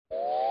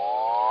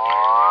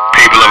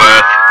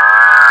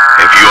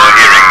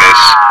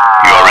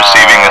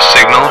a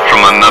signal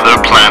from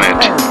another planet.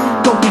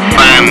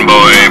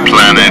 Fanboy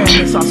Planet.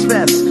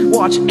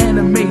 Watch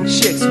anime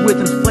chicks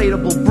with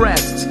inflatable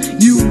breasts.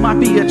 You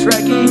might be a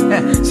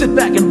Trekkie. Sit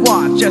back and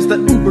watch as the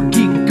uber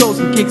geek goes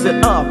and kicks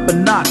it up a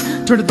notch.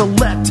 Turn to the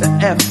letter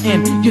F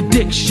in your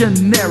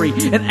dictionary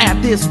and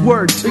add this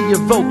word to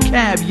your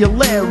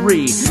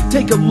vocabulary.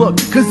 Take a look,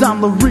 cause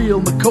I'm the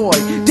real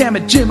McCoy. Damn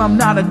it, Jim, I'm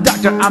not a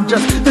doctor, I'm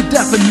just the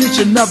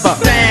definition of a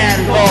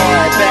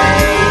fanboy,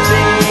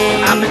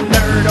 baby. I'm a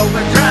nerd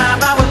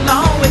overdrive, I will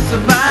always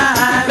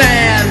survive.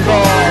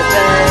 Fanboy,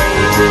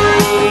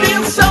 baby.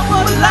 Feel so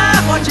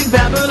alive watching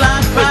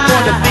Babylon 5. We're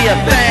going to be a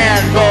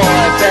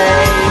fanboy,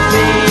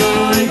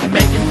 baby.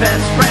 Making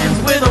best friends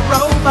with a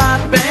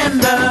robot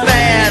bender.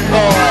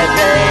 Fanboy,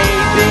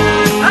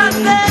 baby. I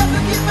never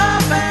give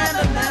up and I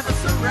never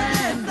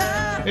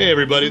surrender. Hey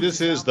everybody,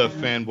 this is the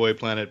Fanboy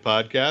Planet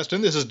podcast,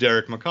 and this is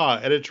Derek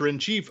McCaw,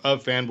 editor-in-chief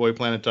of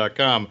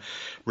FanboyPlanet.com,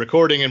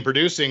 recording and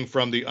producing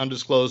from the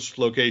undisclosed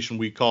location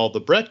we call the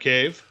Brett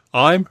Cave.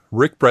 I'm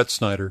Rick Brett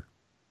Snyder.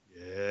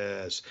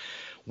 Yes.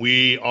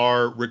 We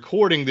are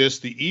recording this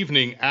the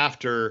evening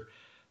after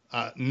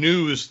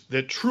news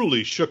that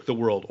truly shook the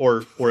world,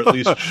 or at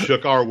least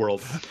shook our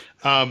world.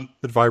 It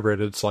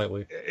vibrated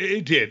slightly.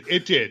 It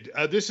did.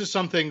 This is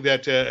something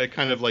that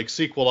kind of like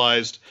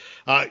sequelized.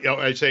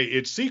 I'd say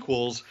it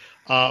sequels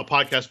a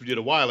podcast we did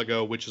a while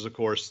ago, which is, of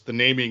course, the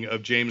naming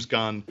of James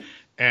Gunn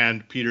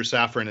and Peter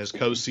Safran as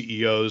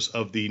co-CEOs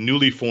of the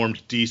newly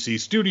formed DC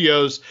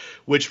Studios,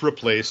 which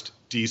replaced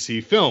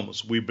DC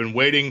Films. We've been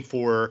waiting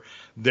for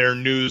their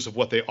news of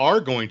what they are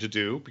going to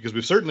do, because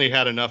we've certainly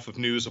had enough of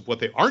news of what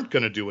they aren't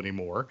going to do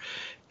anymore.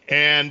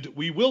 And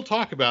we will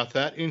talk about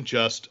that in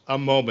just a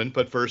moment.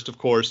 But first, of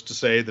course, to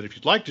say that if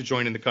you'd like to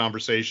join in the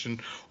conversation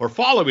or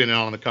follow in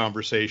on the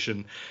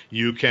conversation,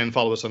 you can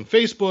follow us on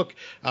Facebook,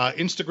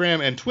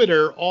 Instagram, and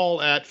Twitter,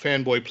 all at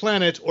Fanboy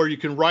Planet, or you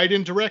can write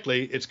in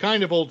directly. It's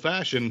kind of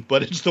old-fashioned,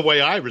 but it's the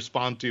way I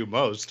respond to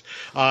most,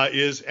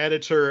 is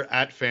editor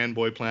at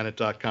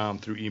fanboyplanet.com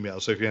through email.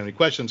 So if you have any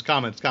questions,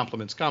 comments,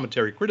 compliments,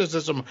 commentary,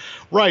 criticism,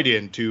 write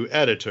in to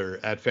editor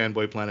at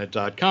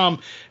fanboyplanet.com.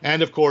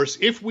 And, of course,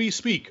 if we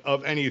speak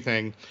of anything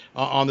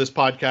on this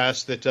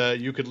podcast that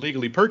you could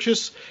legally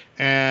purchase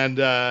and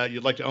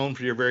you'd like to own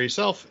for your very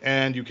self,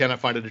 and you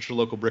cannot find it at your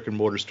local brick and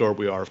mortar store,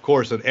 we are, of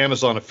course, an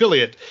Amazon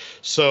affiliate.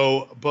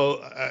 So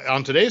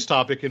on today's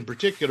topic in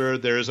particular,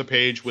 there is a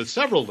page with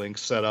several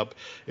links set up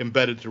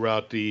embedded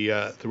throughout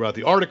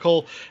the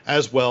article,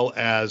 as well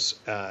as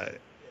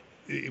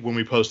when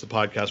we post the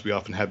podcast, we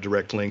often have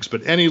direct links.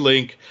 But any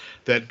link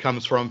that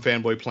comes from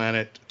Fanboy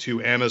Planet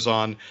to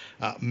Amazon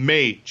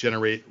may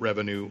generate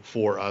revenue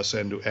for us,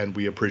 and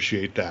we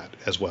appreciate that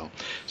as well.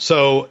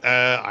 So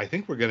I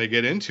think we're going to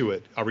get into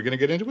it. Are we going to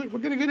get into it? We're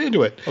going to get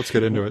into it. Let's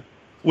get into it.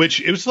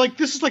 Which it was like,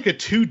 this is like a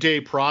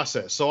 2-day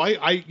process. So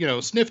I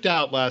sniffed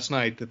out last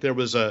night that there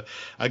was a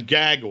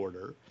gag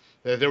order.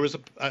 There was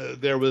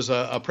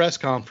a press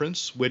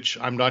conference, which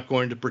I'm not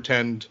going to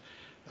pretend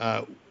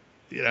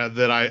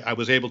that I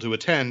was able to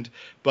attend,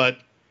 but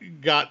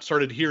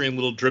started hearing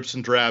little drips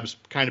and drabs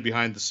kind of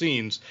behind the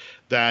scenes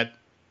that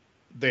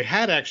they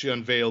had actually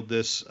unveiled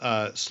this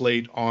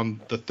slate on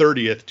the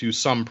 30th to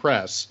some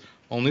press,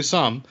 only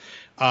some,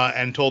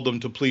 and told them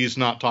to please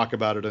not talk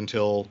about it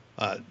until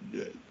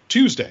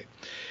Tuesday,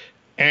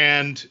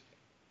 and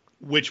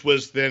which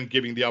was then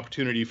giving the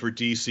opportunity for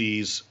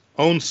DC's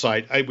own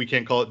site. We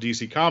can't call it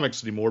DC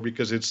Comics anymore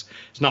because it's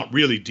not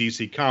really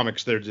DC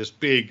Comics. They're this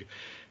big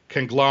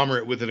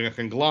conglomerate within a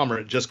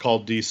conglomerate just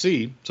called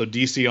DC, so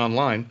DC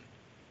Online,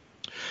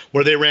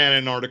 where they ran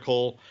an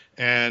article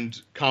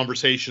and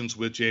conversations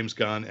with James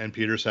Gunn and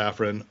Peter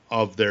Safran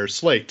of their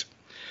slate,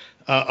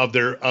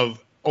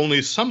 of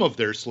only some of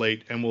their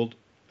slate, and we'll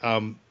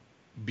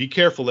be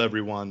careful,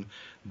 everyone.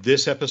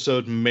 This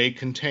episode may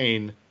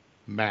contain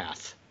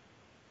math,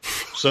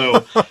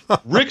 so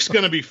Rick's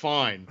going to be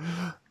fine.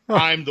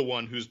 I'm the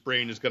one whose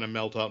brain is going to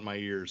melt out my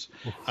ears,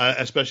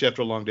 especially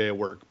after a long day of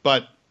work.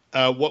 But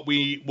what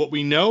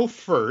we know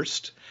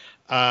first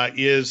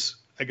is,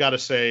 I got to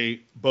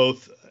say,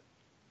 both.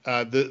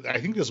 I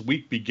think this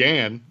week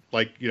began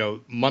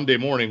Monday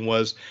morning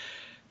was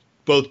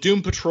both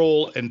Doom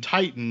Patrol and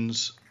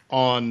Titans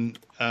on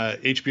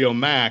HBO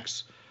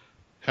Max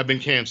have been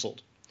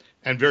canceled,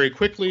 and very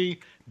quickly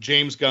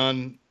James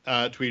Gunn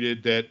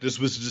tweeted that this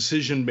was a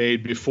decision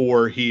made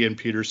before he and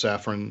Peter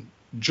Safran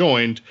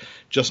joined,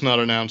 just not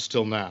announced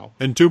till now.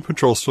 And Doom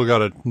Patrol still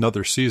got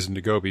another season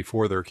to go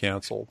before they're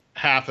canceled.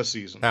 Half a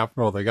season.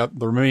 They got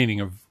the remaining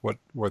of what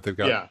they've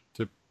got.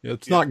 Yeah.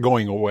 It's not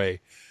going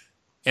away.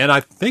 And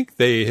I think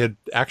they had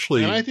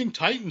actually... And I think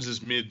Titans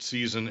is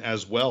mid-season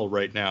as well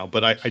right now,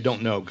 but I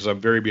don't know because I'm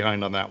very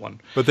behind on that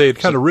one. But they had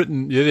kind of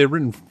written... They had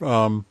written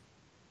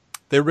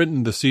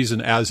the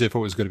season as if it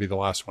was going to be the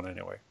last one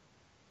anyway.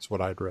 That's what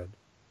I'd read.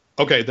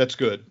 Okay, that's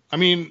good. I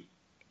mean,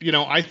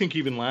 I think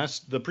even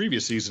the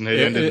previous season had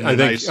ended. I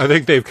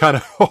think they've kind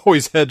of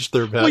always hedged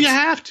their bets. Well, you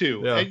have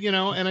to,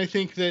 Yeah. and I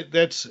think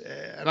that's,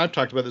 and I've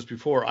talked about this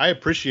before. I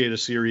appreciate a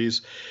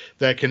series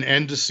that can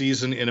end a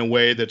season in a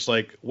way that's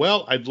like,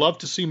 well, I'd love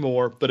to see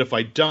more, but if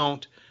I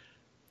don't,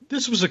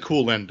 this was a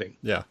cool ending.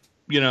 Yeah.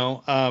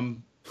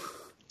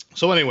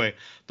 So anyway,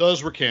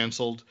 those were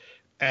canceled.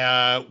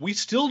 We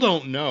still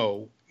don't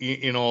know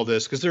in all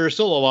this, because there are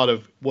still a lot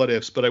of what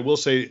ifs, but I will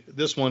say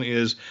this one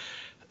is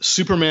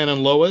Superman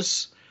and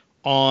Lois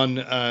on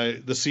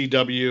the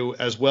CW,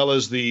 as well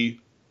as I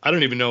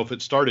don't even know if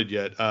it started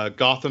yet,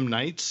 Gotham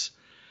Knights.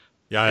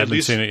 Yeah, I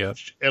haven't seen it yet.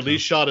 At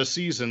least shot a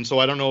season, so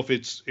I don't know if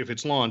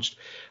it's launched.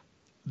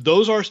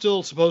 Those are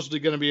still supposedly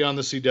going to be on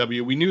the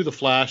CW. We knew the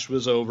Flash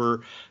was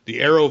over. The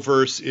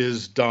Arrowverse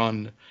is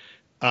done.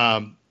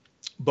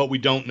 But we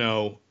don't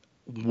know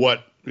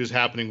what is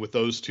happening with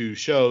those two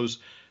shows,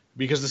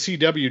 because the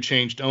CW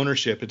changed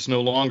ownership. It's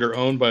no longer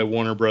owned by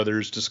Warner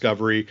Brothers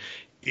Discovery.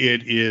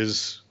 It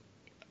is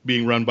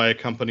being run by a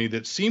company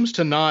that seems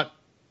to not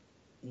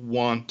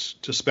want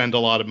to spend a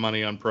lot of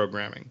money on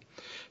programming.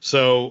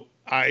 So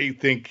I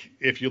think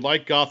if you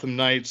like Gotham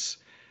Knights,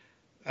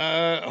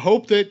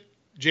 hope that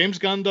James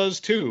Gunn does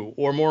too,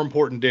 or more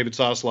important, David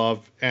Zaslav,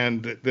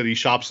 and that he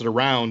shops it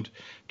around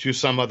to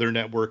some other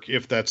network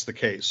if that's the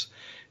case.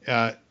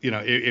 If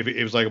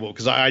it was likable,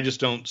 because I just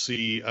don't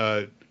see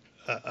a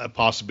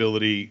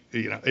possibility.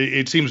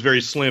 It seems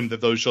very slim that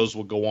those shows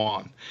will go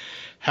on.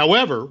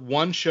 However,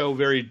 one show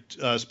very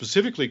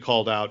specifically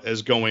called out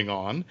as going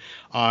on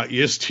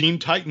is Teen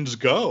Titans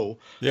Go.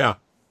 Yeah.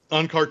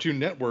 On Cartoon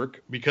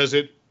Network, because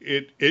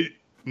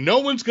no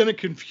one's going to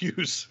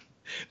confuse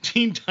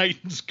Teen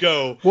Titans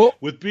Go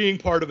with being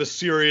part of a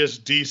serious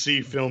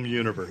DC film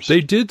universe. They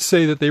did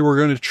say that they were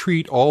going to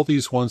treat all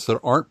these ones that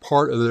aren't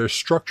part of their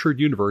structured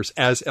universe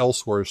as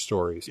Elseworld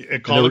stories.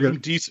 Call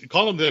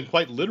them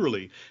quite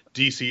literally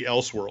DC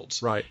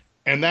Elseworlds. Right.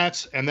 And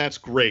that's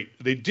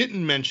great. They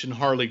didn't mention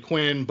Harley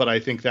Quinn, but I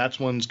think that's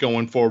one's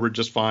going forward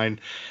just fine.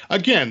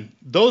 Again,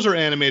 those are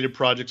animated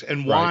projects,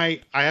 and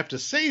why I have to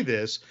say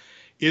this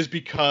is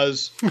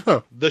because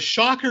the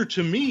shocker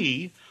to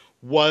me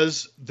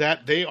was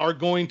that they are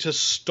going to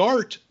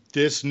start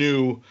this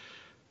new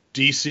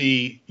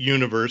DC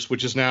universe,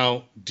 which is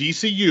now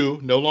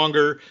DCU, no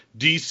longer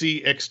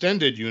DC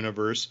Extended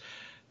Universe.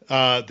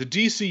 The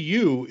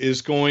DCU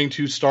is going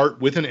to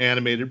start with an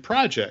animated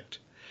project.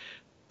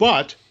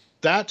 But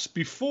that's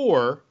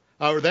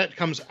that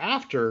comes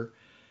after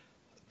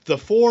the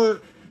 4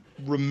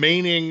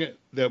 remaining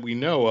that we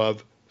know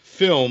of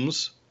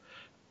films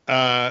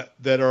that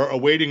are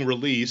awaiting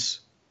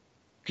release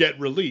get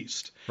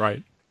released.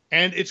 Right.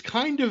 And it's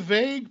kind of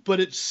vague, but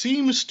it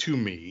seems to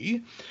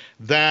me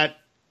that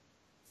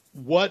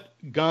what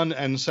Gunn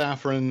and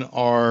Safran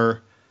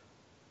are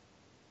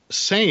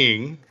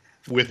saying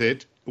with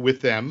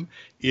them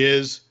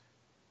is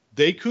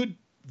they could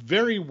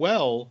very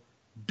well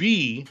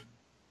be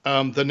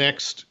the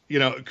next,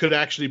 could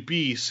actually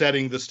be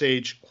setting the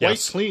stage quite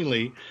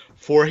cleanly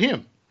for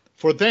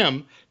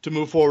them to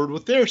move forward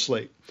with their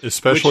slate.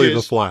 Especially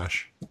the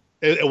Flash.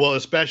 Well,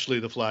 especially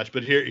the Flash,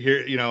 but here,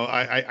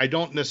 I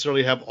don't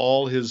necessarily have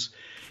all his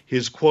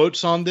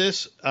quotes on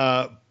this,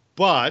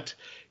 but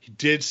he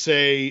did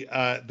say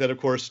that, of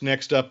course,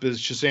 next up is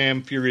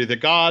Shazam: Fury of the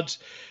Gods.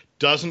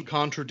 Doesn't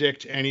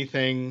contradict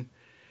anything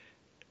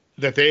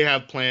that they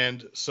have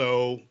planned,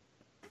 so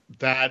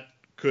that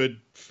could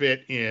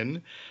fit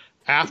in.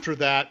 After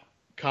that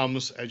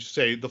comes, as you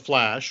say, the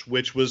Flash,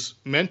 which was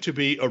meant to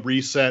be a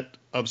reset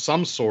of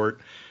some sort.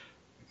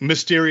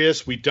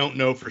 Mysterious. We don't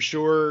know for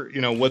sure,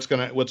 what's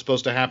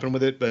supposed to happen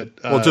with it. But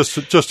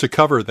just to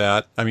cover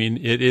that, I mean,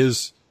 it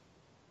is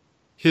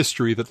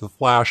history that the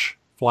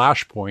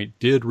Flashpoint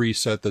did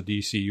reset the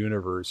DC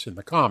universe in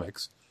the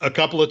comics a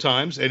couple of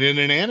times, and in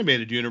an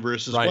animated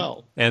universe as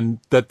well. And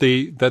that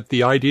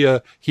the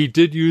idea, he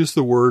did use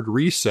the word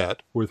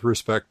reset with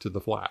respect to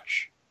the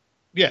Flash.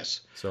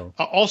 Yes. So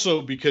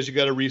also because you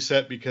got to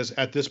reset, because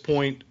at this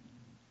point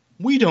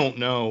we don't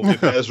know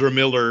if Ezra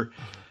Miller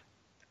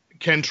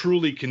can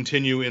truly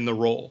continue in the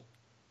role.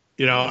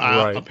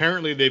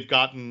 Apparently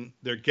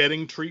they're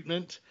getting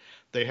treatment.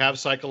 They have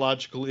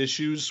psychological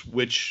issues,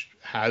 which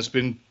has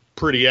been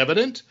pretty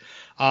evident.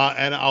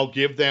 And I'll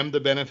give them the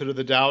benefit of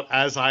the doubt,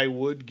 as I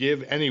would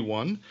give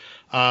anyone,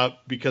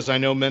 because I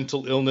know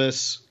mental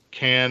illness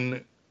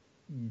can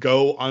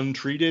go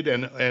untreated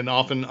and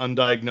often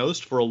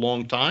undiagnosed for a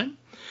long time.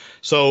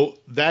 So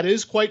that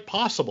is quite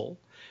possible.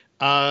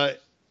 And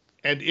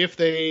if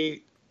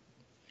they,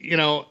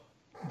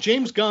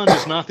 James Gunn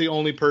is not the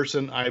only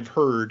person I've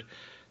heard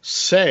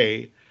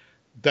say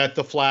that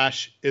The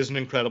Flash is an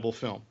incredible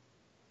film.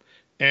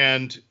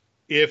 And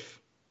if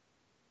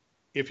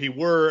he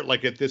were,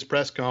 like at this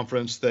press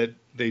conference that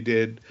they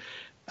did,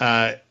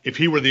 if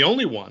he were the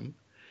only one,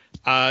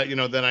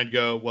 then I'd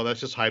go, well,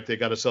 that's just hype. They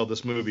got to sell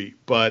this movie.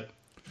 But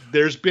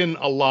there's been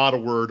a lot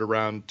of word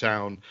around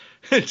town.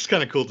 It's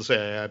kind of cool to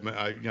say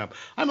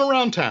I'm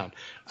around town,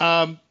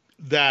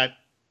 that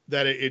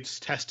it's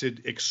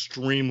tested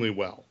extremely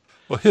well.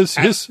 Well,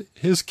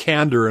 his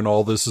candor in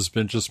all this has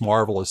been just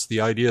marvelous. The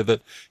idea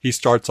that he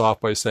starts off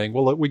by saying,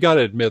 well, we got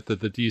to admit that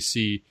the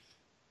DC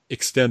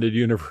extended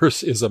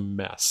universe is a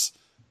mess.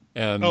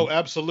 And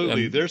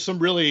absolutely. There's some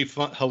really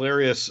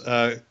hilarious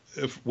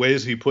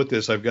ways he put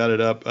this. I've got it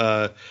up,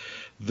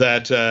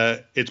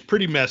 that it's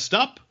pretty messed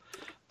up.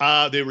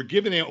 They were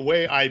giving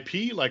away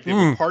IP like they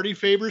were party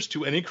favors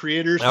to any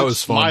creators that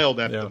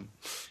smiled at them.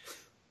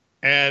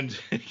 And,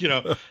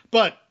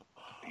 but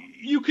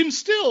you can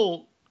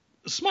still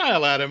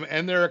smile at him,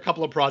 and there are a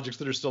couple of projects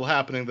that are still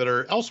happening that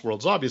are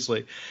Elseworlds,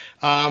 obviously.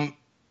 And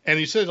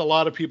he said a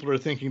lot of people are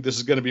thinking this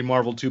is going to be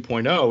Marvel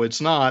 2.0. It's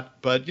not,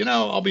 but,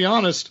 I'll be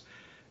honest,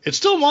 it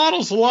still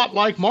models a lot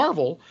like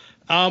Marvel,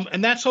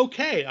 and that's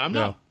okay. I'm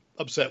not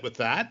upset with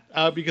that,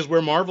 because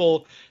where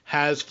Marvel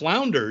has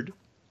floundered,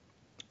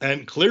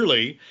 and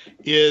clearly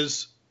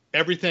is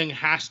everything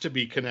has to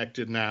be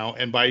connected now,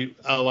 and by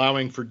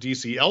allowing for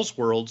DC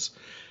Elseworlds,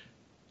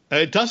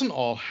 it doesn't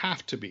all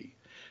have to be.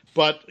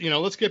 But,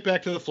 let's get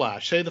back to the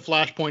Flash. Say the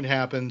Flashpoint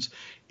happens,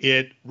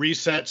 it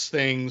resets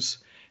things,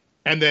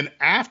 and then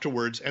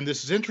afterwards, and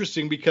this is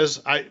interesting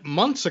because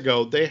months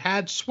ago they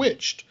had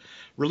switched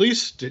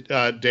release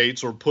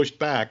dates or pushed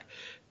back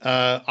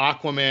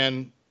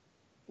Aquaman,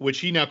 which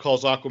he now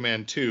calls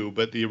Aquaman 2,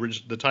 but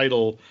the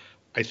title,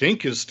 I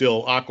think, is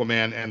still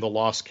Aquaman and the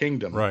Lost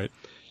Kingdom. Right.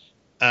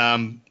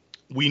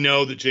 We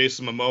know that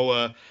Jason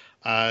Momoa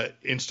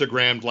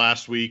Instagrammed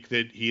last week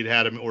that he'd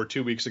had or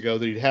 2 weeks ago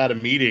that he'd had a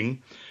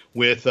meeting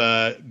with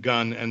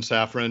Gunn and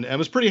Safran and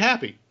was pretty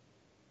happy.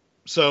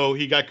 So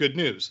he got good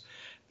news.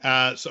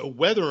 So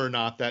whether or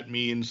not that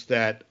means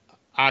that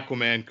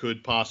Aquaman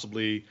could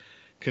possibly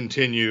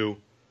continue,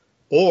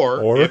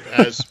 or if,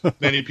 as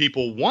many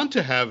people want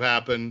to have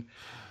happen,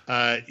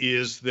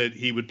 is that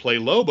he would play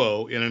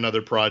Lobo in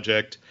another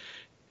project,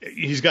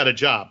 he's got a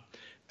job.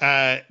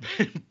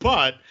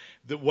 But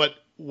what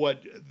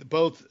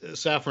both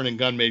Safran and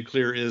Gunn made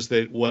clear is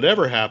that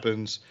whatever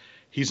happens,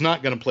 he's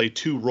not going to play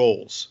two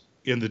roles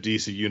in the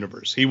DC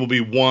universe. He will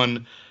be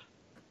one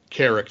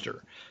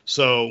character.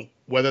 So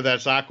whether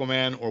that's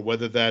Aquaman or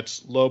whether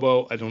that's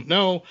Lobo, I don't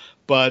know.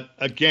 But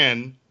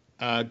again,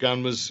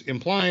 Gunn was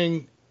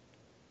implying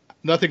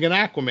nothing in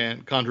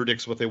Aquaman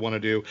contradicts what they want to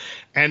do.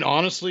 And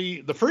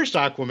honestly, the first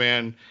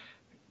Aquaman,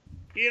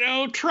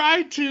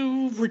 tried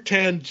to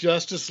pretend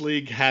Justice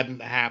League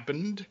hadn't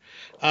happened,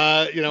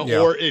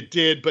 or it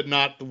did, but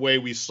not the way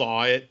we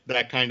saw it,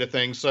 that kind of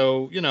thing.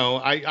 So,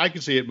 I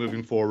can see it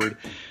moving forward.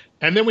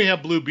 And then we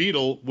have Blue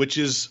Beetle, which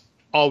is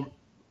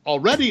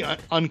already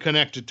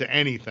unconnected to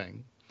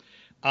anything.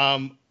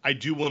 I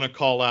do want to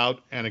call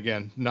out, and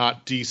again,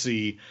 not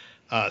DC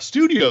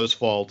Studios'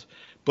 fault,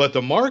 but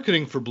the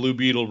marketing for Blue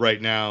Beetle right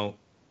now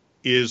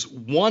is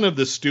one of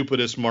the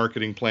stupidest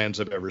marketing plans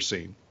I've ever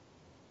seen.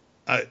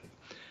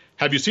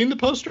 Have you seen the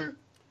poster?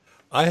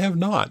 I have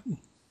not.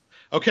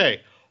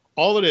 Okay.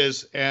 All it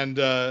is, and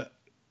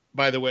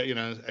by the way,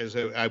 as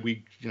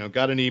we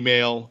got an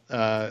email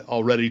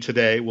already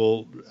today.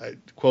 We'll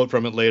quote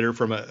from it later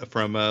from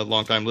a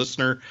longtime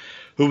listener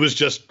who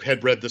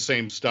had read the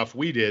same stuff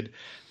we did.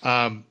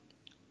 But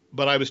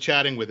I was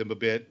chatting with him a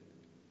bit,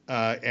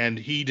 and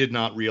he did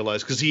not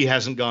realize, because he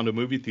hasn't gone to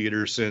movie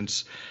theater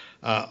since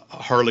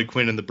Harley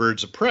Quinn and the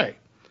Birds of Prey.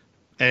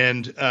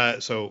 And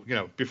so,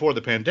 before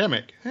the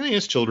pandemic, and he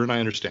has children, I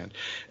understand,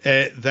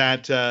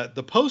 that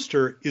the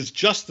poster is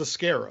just the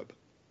Scarab.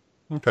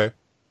 Okay.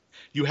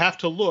 You have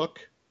to look,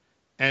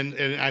 and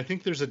I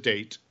think there's a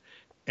date,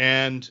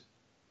 and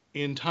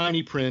in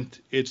tiny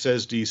print it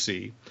says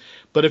DC.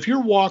 But if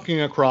you're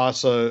walking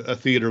across a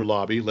theater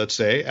lobby, let's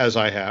say, as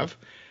I have,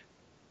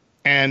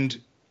 and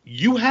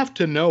you have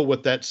to know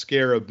what that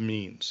Scarab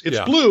means. It's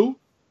blue,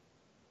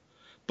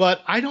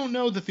 but I don't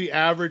know that the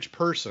average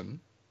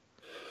person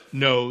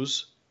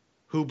knows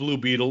who Blue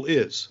Beetle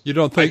is. You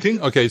don't think?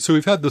 Okay, so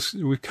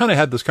we've kind of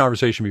had this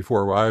conversation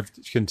before where I've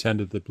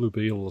contended that Blue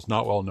Beetle is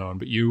not well known,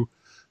 but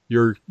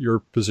your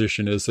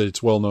position is that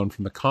it's well known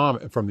from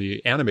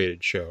the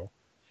animated show.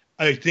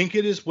 I think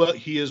it is.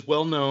 He is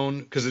well known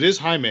because it is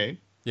Jaime.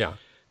 Yeah.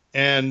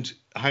 And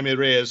Jaime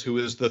Reyes, who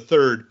is the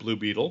third Blue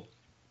Beetle,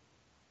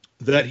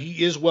 that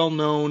he is well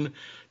known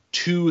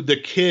to the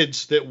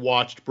kids that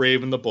watched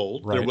Brave and the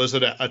Bold. Right. There was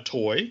a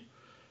toy.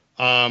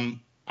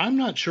 I'm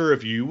not sure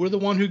if you were the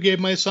one who gave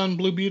my son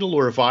Blue Beetle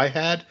or if I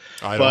had.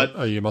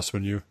 You must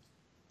have been you.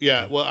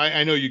 Yeah, well,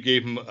 I know you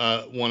gave him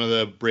one of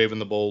the Brave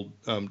and the Bold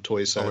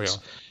toy sets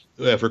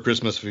for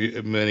Christmas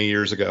many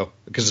years ago,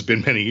 because it's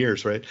been many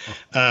years, right?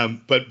 Oh.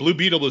 But Blue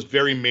Beetle was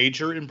very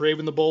major in Brave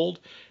and the Bold.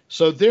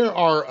 So there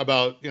are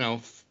about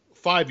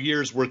 5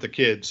 years worth of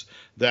kids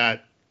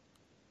that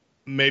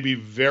may be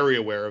very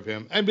aware of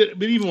him.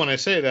 But even when I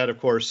say that, of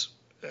course,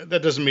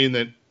 that doesn't mean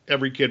that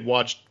every kid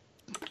watched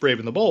Brave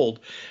and the Bold.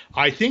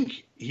 I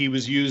think he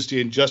was used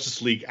in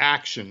Justice League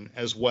Action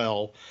as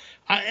well.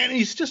 And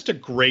he's just a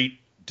great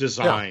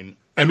design.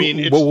 Yeah.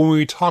 When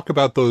we talk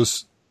about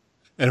those,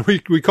 and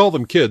we call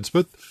them kids,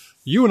 but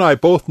you and I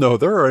both know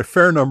there are a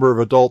fair number of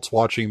adults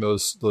watching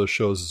those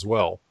shows as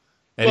well.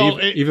 And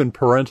Well, even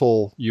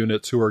parental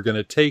units who are going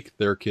to take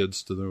their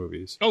kids to the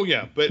movies. Oh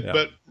yeah,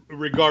 but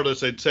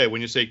regardless, I'd say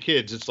when you say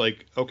kids, it's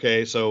like,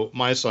 okay, so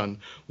my son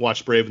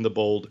watched Brave and the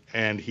Bold,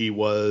 and he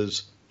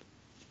was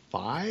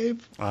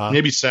 5,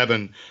 maybe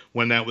 7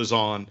 when that was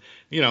on.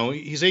 You know,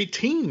 he's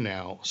 18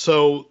 now,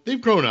 so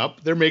they've grown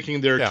up. They're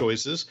making their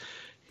choices.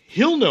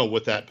 He'll know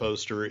what that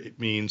poster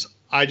means.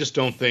 I just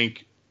don't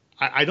think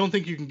I don't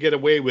think you can get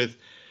away with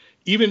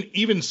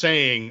even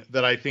saying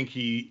that. I think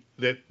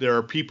that there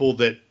are people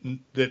that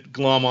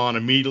glom on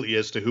immediately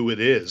as to who it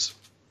is.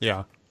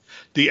 Yeah.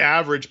 The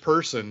average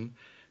person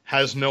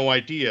has no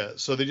idea.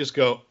 So they just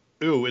go,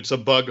 ooh, it's a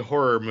bug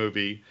horror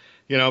movie,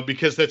 you know,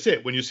 because that's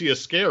it. When you see a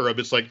scarab,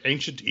 it's like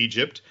ancient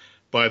Egypt,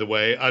 by the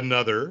way,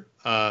 another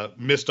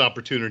missed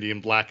opportunity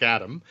in Black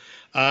Adam,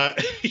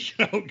 you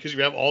know, because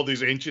you have all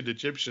these ancient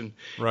Egyptian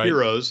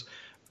heroes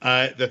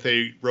that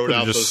they wrote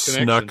out those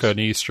connections. Snuck an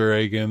Easter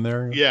egg in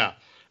there. Yeah.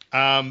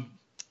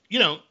 You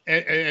know,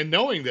 and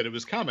knowing that it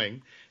was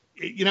coming,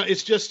 you know,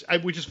 it's just,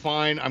 which is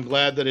fine. I'm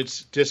glad that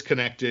it's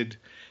disconnected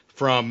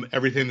from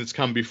everything that's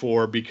come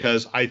before,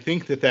 because I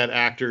think that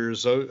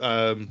actor's,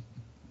 I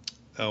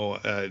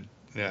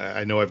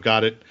know I've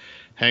got it.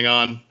 Hang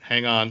on.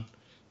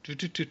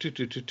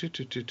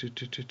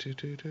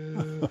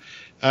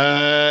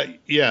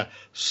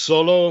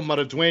 Solo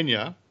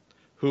Maraduena,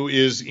 who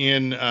is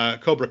in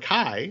Cobra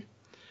Kai,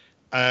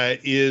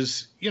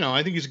 is, you know,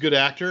 I think he's a good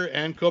actor,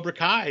 and Cobra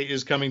Kai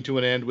is coming to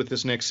an end with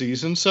this next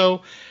season,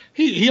 so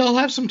he'll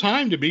have some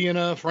time to be in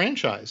a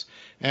franchise,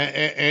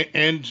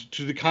 and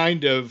to the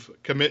kind of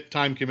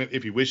time commitment,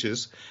 if he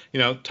wishes, you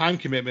know, time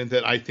commitment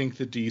that I think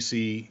the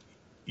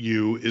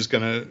DCU is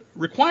going to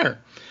require.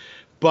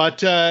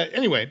 But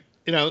anyway,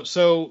 you know,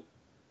 so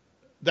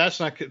that's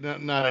not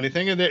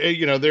anything, and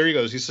you know, there he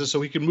goes. He says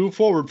so he can move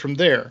forward from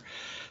there.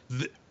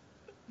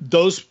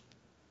 Those.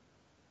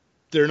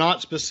 They're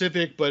not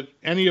specific, but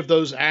any of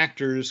those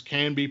actors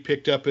can be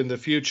picked up in the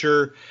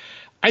future.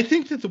 I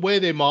think that the way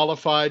they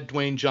mollified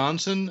Dwayne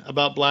Johnson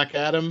about Black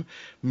Adam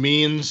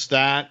means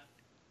that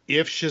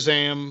if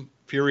Shazam!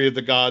 Fury of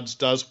the Gods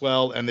does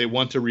well and they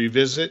want to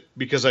revisit,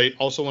 because I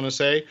also want to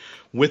say,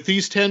 with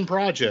these 10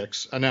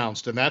 projects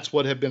announced, and that's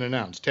what have been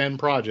announced, 10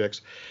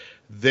 projects,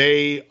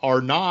 they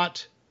are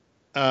not,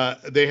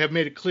 they have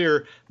made it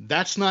clear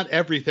that's not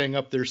everything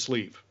up their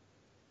sleeve.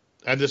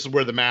 And this is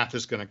where the math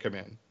is going to come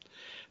in.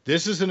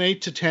 This is an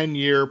 8 to 10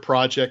 year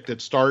project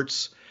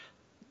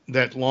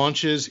that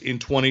launches in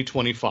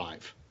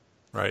 2025.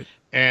 Right.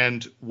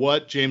 And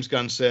what James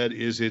Gunn said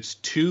is it's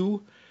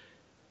two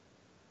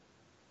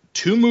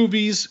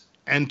movies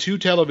and 2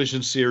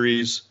 television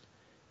series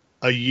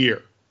a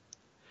year.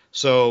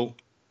 So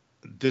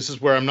this is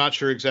where I'm not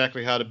sure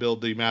exactly how to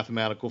build the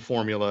mathematical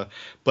formula,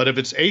 but if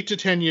it's 8 to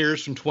 10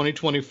 years from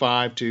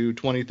 2025 to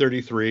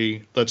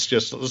 2033, let's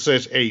say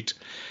it's 8.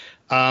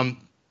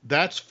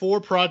 That's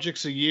 4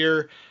 projects a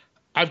year.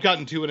 I've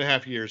gotten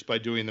 2.5 years by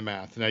doing the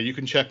math. Now you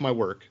can check my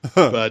work,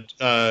 but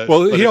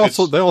well, they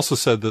also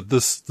said that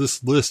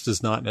this list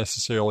is not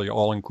necessarily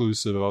all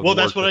inclusive of. Well,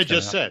 that's what I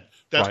just said.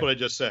 That's what I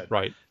just said.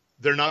 Right.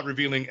 They're not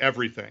revealing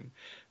everything,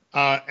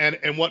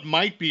 and what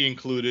might be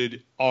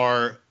included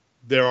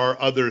there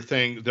are other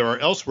things. There are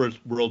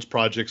Elseworlds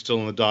projects still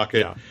in the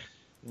docket. Yeah.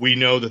 We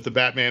know that the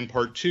Batman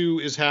Part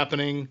 2 is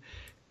happening,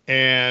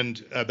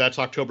 and that's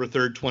October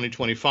 3rd,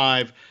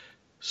 2025.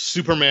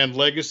 Superman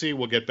Legacy,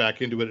 we'll get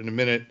back into it in a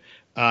minute,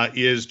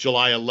 is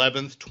July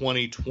 11th,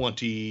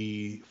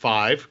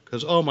 2025,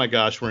 because, oh my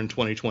gosh, we're in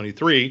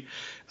 2023.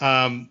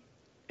 And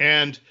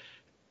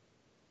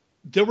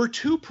there were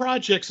 2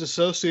 projects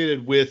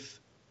associated with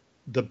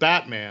the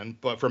Batman,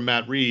 but from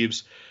Matt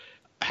Reeves.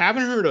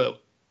 Haven't heard a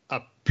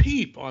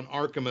peep on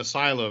Arkham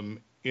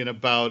Asylum in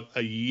about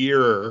a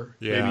year,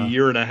 maybe a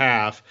year and a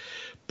half.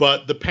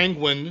 But the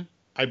Penguin,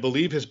 I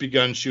believe, has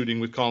begun shooting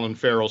with Colin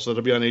Farrell, so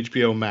it'll be on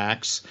HBO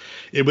Max.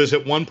 It was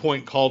at one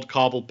point called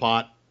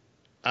Cobblepot.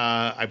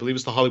 I believe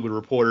it's the Hollywood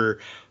Reporter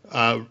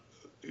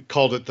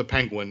called it the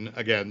Penguin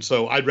again.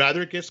 So I'd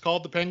rather it gets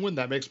called the Penguin.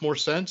 That makes more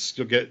sense.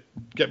 You'll get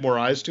more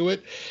eyes to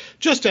it.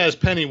 Just as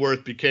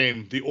Pennyworth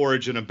became the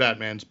origin of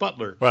Batman's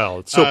butler. Well,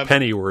 it's so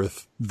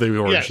Pennyworth, the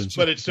origins.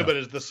 Yes,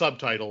 but the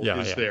subtitle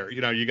is there.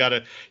 You know, you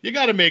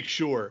gotta make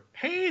sure,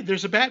 hey,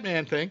 there's a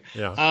Batman thing.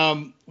 Yeah.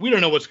 We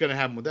don't know what's going to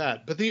happen with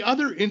that. But the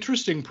other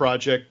interesting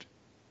project,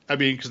 I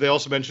mean, because they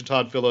also mentioned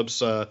Todd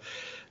Phillips'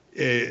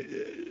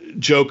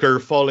 Joker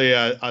Folie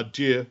à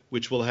Deux,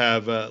 which will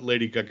have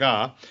Lady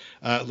Gaga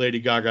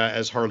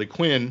as Harley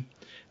Quinn.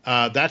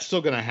 That's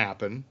still going to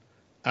happen.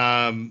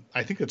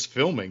 I think it's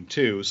filming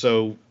too.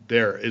 So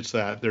it's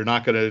that they're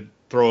not going to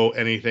throw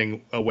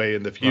anything away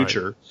in the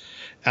future.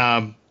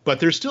 Right. But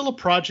there's still a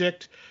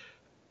project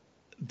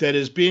that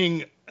is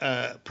being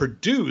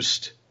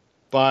produced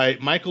by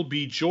Michael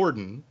B.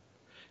 Jordan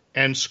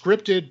and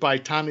scripted by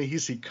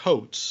Ta-Nehisi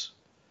Coates.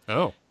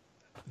 Oh.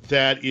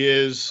 That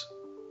is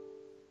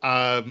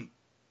a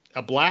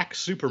black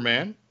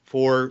Superman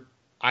for,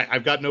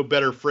 I've got no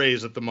better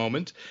phrase at the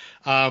moment.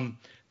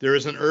 There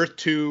is an Earth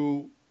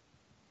 2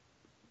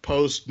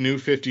 post New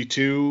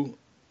 52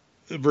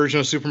 version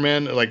of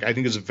Superman, like I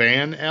think it's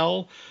Van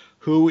L,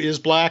 who is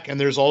black, and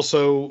there's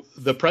also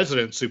the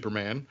President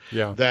Superman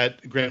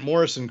that Grant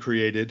Morrison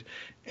created,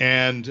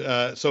 and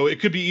so it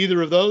could be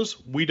either of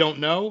those. We don't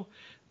know.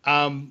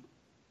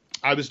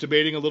 I was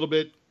debating a little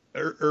bit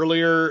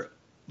earlier,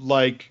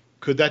 like,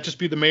 could that just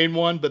be the main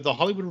one? But the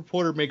Hollywood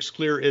Reporter makes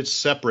clear it's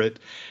separate,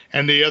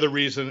 and the other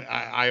reason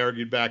I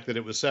argued back that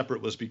it was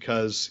separate was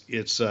because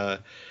it's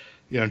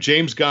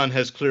James Gunn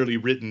has clearly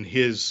written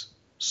his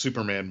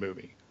Superman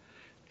movie.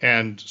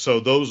 And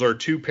so those are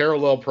two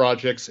parallel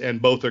projects,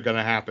 and both are going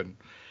to happen.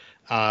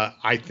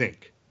 I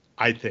think.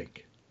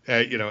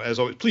 As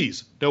always,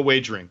 please, no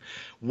wagering.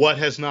 What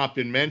has not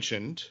been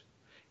mentioned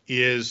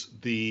is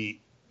I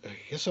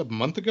guess 2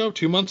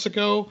 months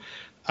ago,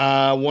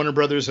 Warner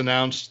Brothers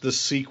announced the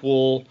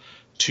sequel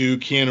to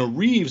Keanu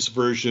Reeves'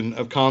 version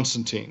of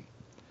Constantine.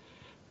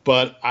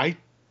 But I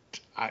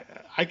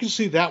can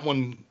see that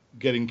one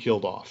getting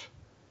killed off.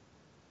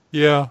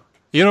 Yeah.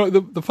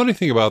 The funny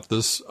thing about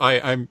this,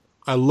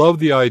 I love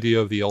the idea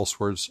of the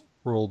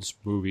Elseworlds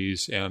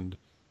movies and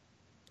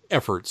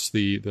efforts.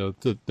 They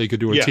could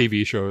do a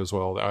TV show as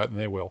well, and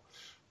they will.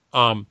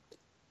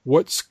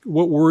 What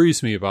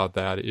worries me about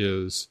that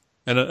is,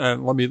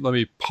 and let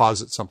me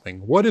posit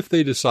something. What if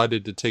they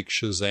decided to take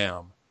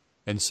Shazam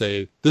and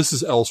say, this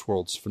is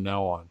Elseworlds from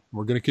now on.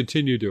 We're going to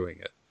continue doing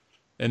it,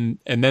 and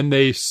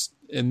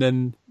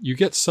then you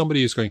get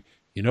somebody who's going,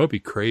 it'd be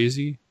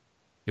crazy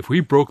if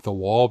we broke the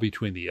wall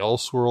between the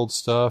Elseworld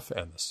stuff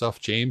and the stuff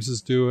James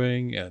is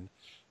doing, and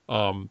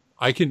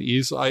I can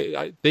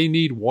easily, they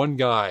need one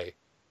guy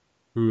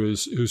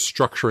who's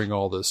structuring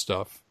all this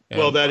stuff. And,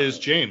 well, that is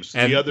James.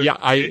 And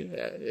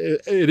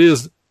it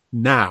is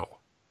now.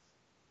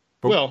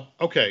 But,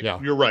 okay,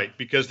 You're right,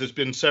 because there's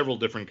been several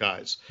different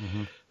guys.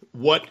 Mm-hmm.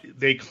 What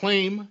they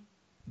claim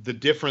the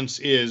difference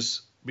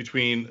is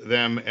between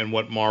them and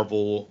what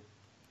Marvel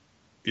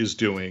is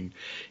doing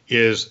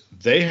is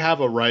they have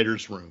a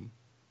writer's room,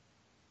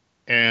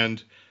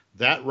 and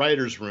that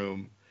writer's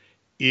room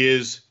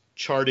is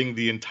charting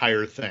the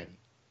entire thing.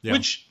 Yeah.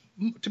 Which,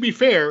 to be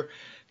fair,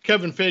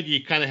 Kevin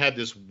Feige kind of had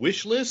this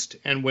wish list,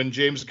 and when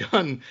James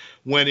Gunn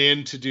went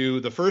in to do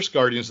the first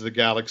Guardians of the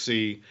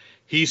Galaxy,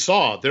 he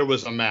saw there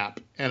was a map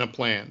and a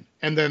plan.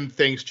 And then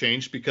things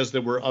changed because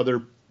there were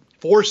other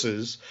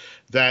forces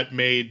that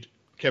made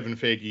Kevin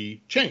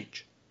Feige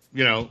change.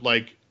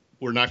 Like,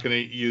 we're not going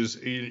to use...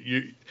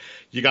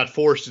 You got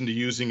forced into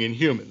using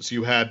Inhumans.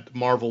 You had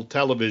Marvel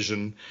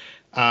Television,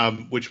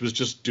 which was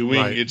just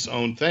doing its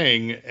own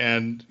thing.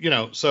 And,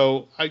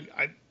 so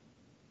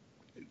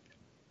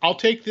I'll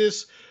take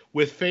this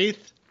with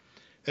faith,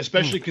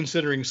 especially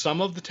considering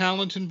some of the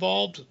talent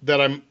involved that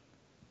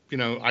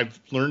I've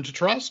learned to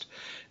trust,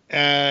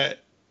 that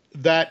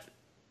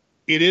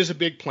it is a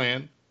big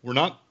plan. We're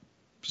not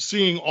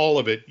seeing all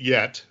of it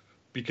yet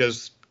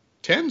because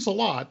 10's a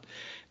lot.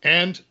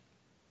 And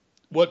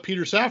what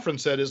Peter Safran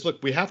said is,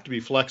 look, we have to be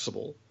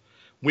flexible.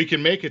 We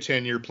can make a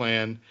 10-year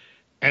plan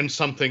and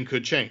something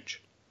could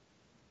change.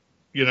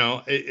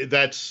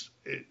 That's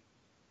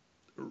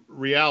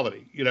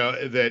reality,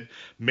 that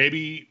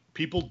maybe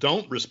people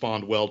don't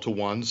respond well to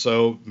one.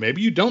 So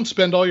maybe you don't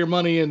spend all your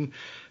money in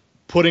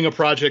putting a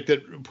project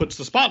that puts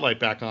the spotlight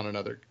back on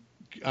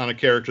a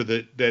character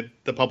that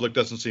the public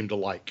doesn't seem to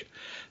like.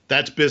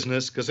 That's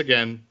business, because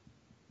again,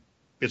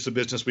 it's a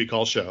business we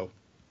call show.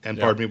 And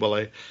pardon me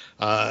while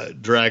I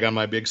drag on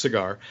my big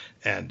cigar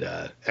and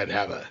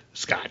have a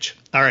scotch.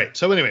 All right.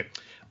 So anyway,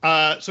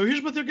 so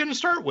here's what they're going to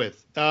start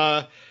with.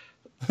 I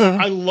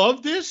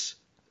love this,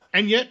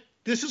 and yet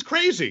this is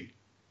crazy.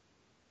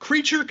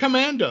 Creature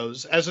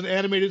Commandos as an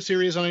animated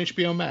series on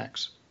HBO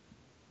Max.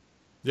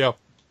 Yeah.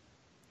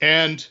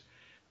 And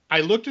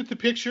I looked at the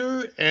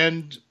picture,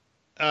 and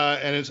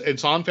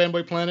it's on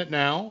Fanboy Planet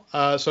now.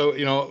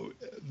 So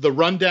the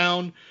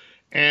rundown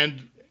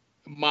and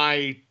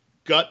my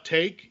gut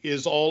take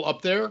is all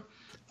up there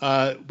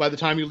by the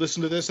time you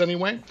listen to this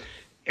anyway.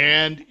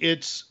 And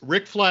it's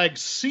Rick Flag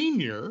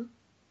Sr.,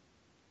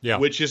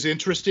 which is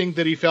interesting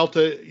that he felt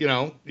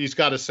he's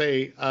got to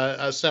say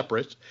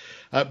separate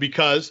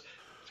because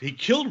he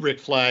killed Rick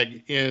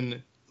Flag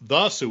in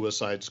The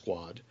Suicide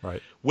Squad,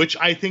 which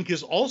I think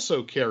is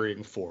also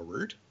carrying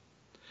forward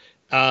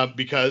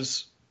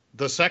because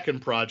the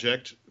second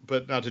project,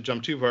 but not to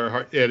jump too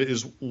far, it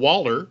is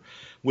Waller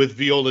with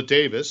Viola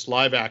Davis,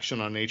 live action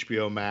on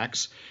HBO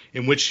Max,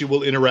 in which she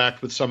will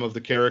interact with some of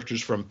the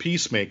characters from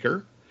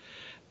Peacemaker.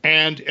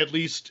 And at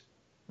least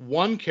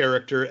one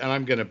character, and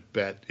I'm going to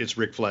bet it's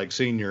Rick Flag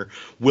Sr.,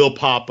 will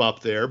pop up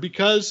there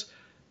because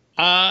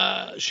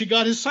she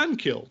got his son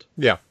killed.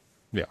 Yeah.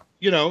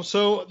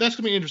 So that's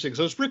going to be interesting.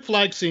 So it's Rick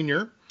Flag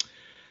Sr.,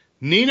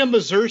 Nina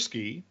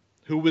Mazursky,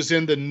 who was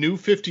in the New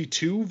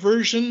 52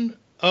 version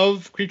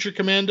of Creature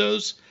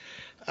Commandos.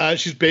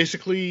 She's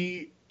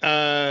basically...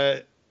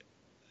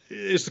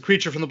 is the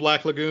creature from the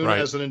Black Lagoon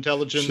as an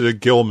intelligent... She's a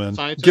Gilman.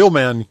 Scientist.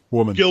 Gilman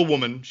woman. Gill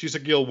woman. She's a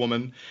Gill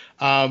woman.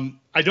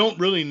 I don't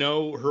really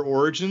know her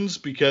origins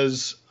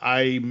because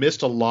I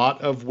missed a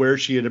lot of where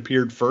she had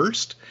appeared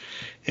first.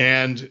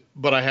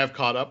 But I have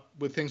caught up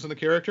with things on the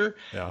character.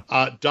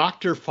 Yeah.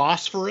 Dr.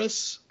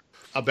 Phosphorus,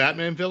 a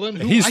Batman villain.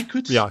 Who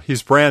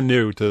he's brand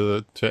new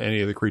to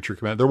any of the Creature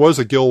Command. There was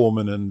a Gill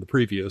woman in the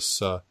previous.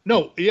 But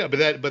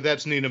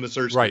that's Nina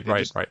Mazursky.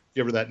 Right.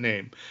 Give her that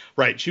name.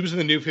 Right. She was in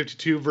the New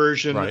 52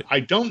 version. Right.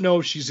 I don't know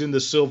if she's in the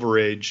Silver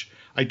Age.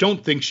 I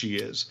don't think she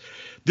is.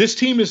 This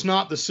team is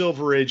not the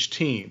Silver Age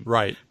team.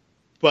 Right.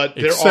 But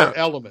there are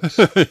elements.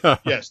 Yeah.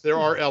 Yes, there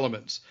are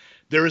elements.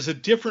 There is a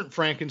different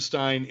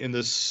Frankenstein in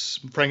this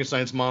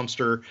Frankenstein's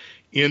monster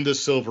in the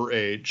Silver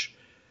Age.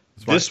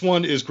 This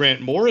one is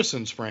Grant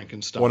Morrison's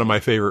Frankenstein. One of my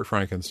favorite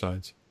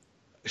Frankensteins.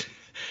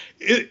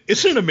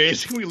 Isn't it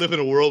amazing we live in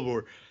a world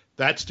where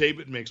that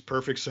statement makes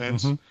perfect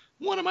sense?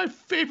 Mm-hmm. One of my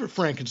favorite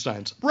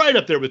Frankensteins, right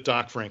up there with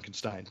Doc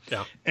Frankenstein.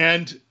 Yeah.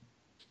 And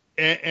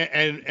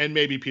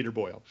maybe Peter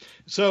Boyle.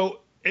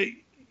 So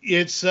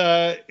it's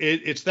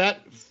that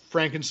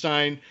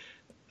Frankenstein.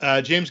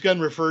 James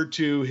Gunn referred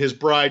to his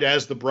bride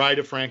as the Bride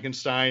of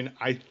Frankenstein.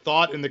 I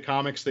thought in the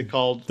comics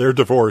they're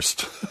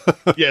divorced.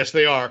 Yes,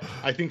 they are.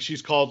 I think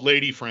she's called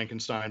Lady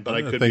Frankenstein, but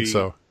I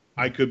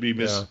could be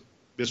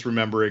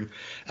misremembering.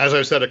 As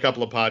I said a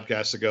couple of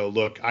podcasts ago,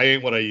 look, I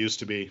ain't what I used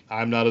to be.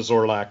 I'm not a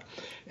Zorlak,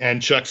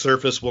 and Chuck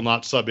Surface will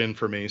not sub in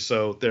for me.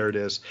 So there it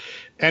is.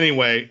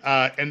 Anyway,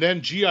 and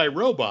then G.I.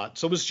 Robot.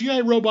 So was G.I.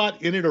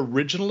 Robot in it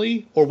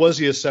originally, or was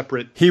he a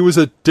separate? He was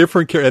a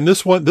different character. And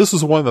this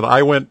is one that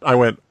I went,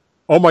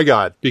 oh my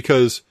God,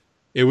 because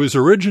it was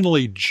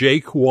originally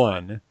Jake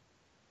 1.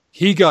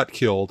 He got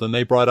killed, and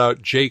they brought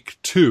out Jake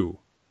 2.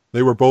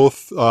 They were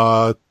both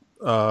World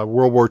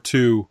War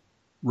II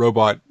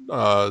robot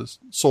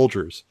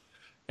soldiers.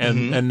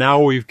 And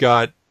now we've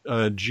got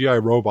G.I.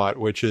 Robot,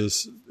 which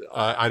is,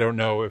 I don't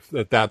know if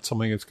that's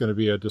something that's going to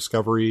be a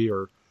discovery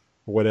or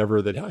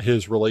whatever, that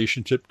his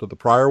relationship to the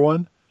prior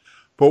one.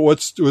 But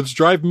what's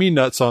driving me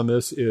nuts on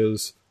this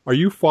is, are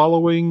you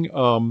following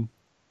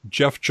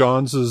Jeff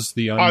Johns'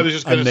 I was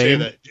just going to say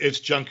that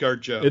it's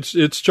Junkyard Joe.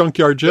 It's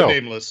Junkyard Joe. The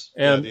nameless.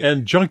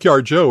 And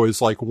Junkyard Joe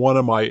is like one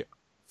of my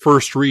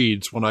first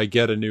reads when I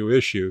get a new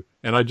issue.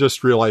 And I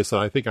just realized that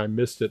I think I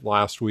missed it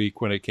last week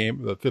when the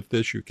 5th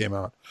issue came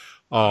out.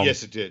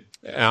 Yes, it did.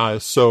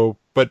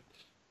 But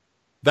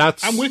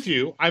that's... I'm with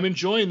you. I'm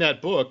enjoying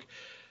that book.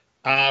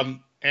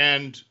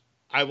 And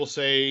I will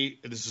say,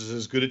 this is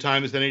as good a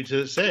time as any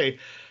to say,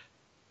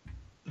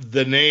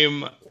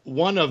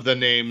 one of the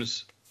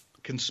names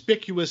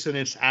conspicuous in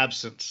its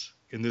absence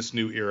in this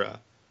new era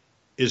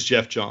is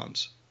Jeff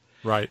Johns.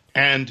 Right.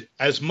 And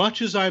as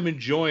much as I'm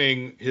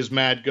enjoying his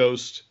Mad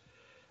Ghost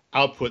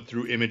output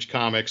through Image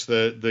Comics,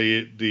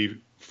 the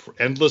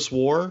Endless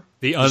War,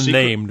 the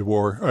Unnamed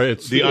War,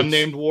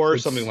 Unnamed War,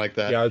 something like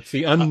that. Yeah, it's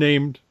the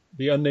Unnamed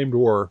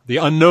War, the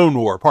Unknown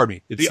War. Pardon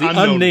me. It's the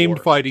Unnamed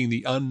War. Fighting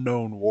the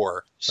Unknown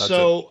War.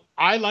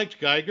 I liked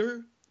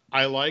Geiger.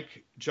 I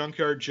like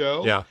Junkyard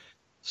Joe. Yeah.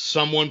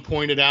 Someone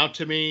pointed out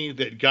to me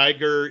that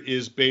Geiger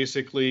is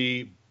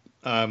basically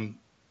blanking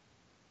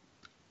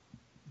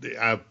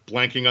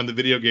on the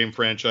video game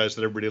franchise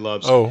that everybody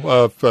loves.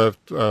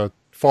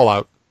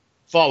 Fallout.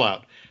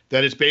 Fallout.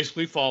 That is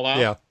basically Fallout.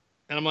 Yeah.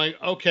 And I'm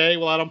like, okay,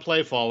 well, I don't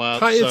play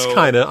Fallout. It's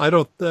kind of. I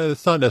don't.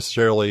 It's not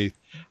necessarily.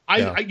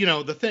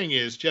 The thing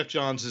is, Jeff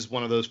Johns is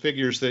one of those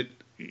figures that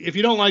if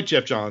you don't like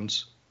Jeff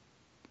Johns,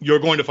 you're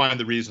going to find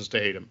the reasons to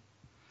hate him.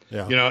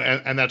 Yeah.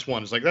 And that's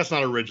one. It's like, that's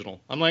not original.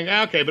 I'm like,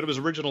 okay, but it was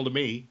original to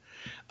me.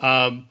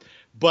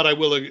 But I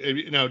will,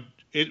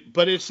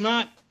 but it's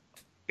not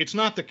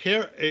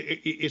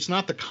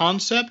the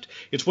concept.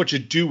 It's what you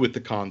do with the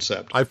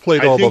concept. I've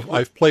played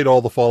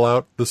all the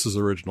Fallout. This is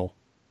original.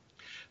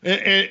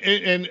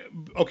 And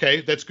okay,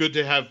 that's good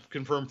to have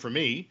confirmed for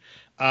me.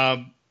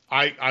 I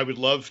would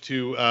love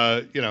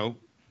to,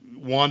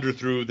 wander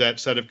through that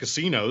set of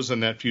casinos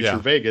and that future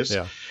Vegas.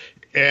 Yeah.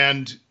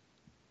 And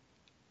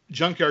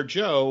Junkyard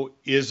Joe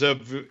is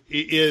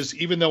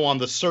even though on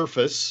the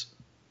surface,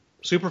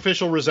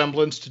 superficial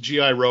resemblance to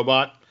G.I.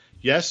 Robot.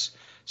 Yes,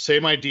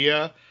 same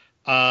idea.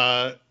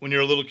 When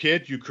you're a little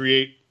kid, you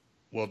create.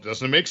 Well,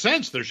 doesn't it make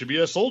sense? There should be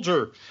a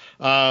soldier.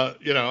 There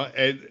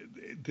should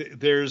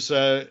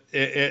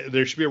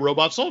be a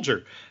robot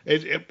soldier.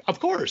 Of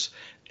course,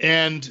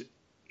 and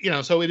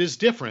so it is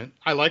different.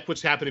 I like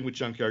what's happening with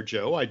Junkyard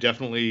Joe. I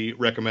definitely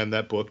recommend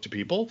that book to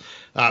people,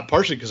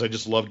 partially because I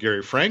just love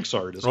Gary Frank's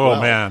art as well.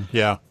 Oh man,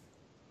 yeah.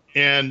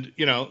 And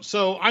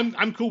so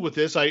I'm cool with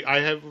this. I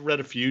have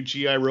read a few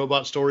G.I.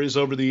 Robot stories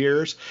over the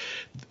years,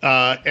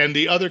 and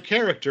the other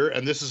character,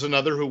 and this is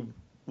another who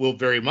will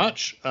very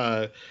much,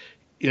 cross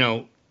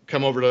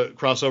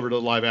over to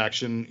live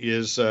action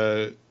is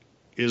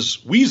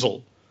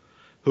Weasel,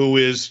 who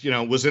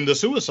was in the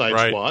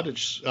Suicide Squad.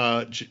 It's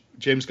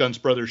James Gunn's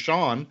brother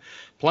Sean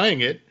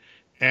playing it,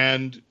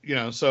 and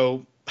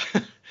so.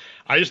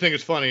 I just think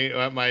it's funny.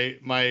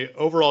 My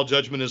overall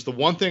judgment is the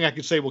one thing I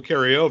could say will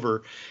carry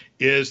over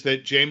is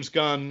that James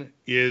Gunn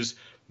is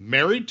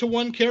married to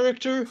one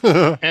character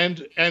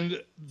and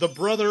the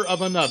brother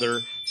of another.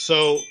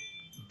 So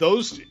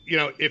those,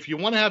 if you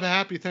want to have a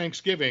happy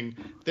Thanksgiving,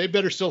 they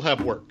better still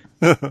have work.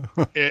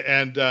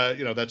 And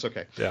that's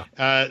okay.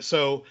 Yeah.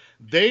 So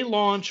they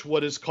launch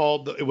what is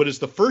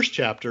the first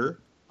chapter.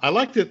 I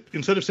like that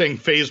instead of saying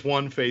phase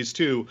 1, phase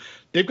 2,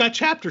 they've got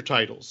chapter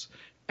titles.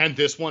 And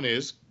this one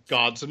is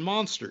Gods and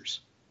Monsters.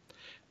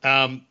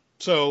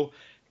 So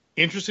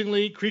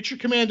interestingly, Creature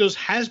Commandos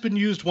has been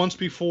used once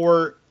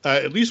before,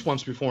 at least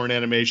once before in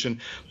animation,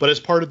 but as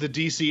part of the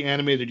DC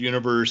Animated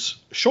Universe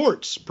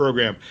Shorts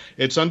program.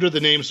 It's under the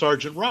name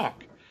Sergeant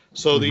Rock.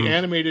 So the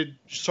animated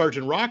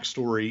Sergeant Rock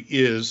story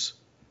is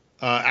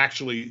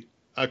actually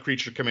a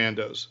Creature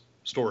Commandos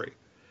story.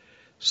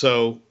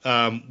 So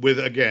with,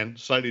 again,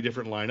 slightly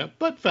different lineup,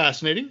 but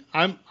fascinating.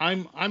 I'm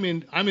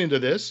into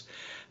this.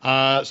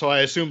 So I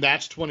assume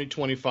that's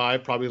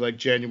 2025, probably like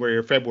January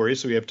or February,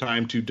 so we have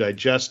time to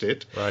digest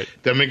it. Right.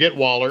 Then we get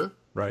Waller.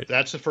 Right.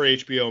 That's for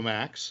HBO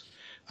Max.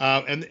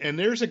 And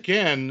there's,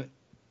 again,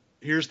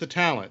 here's the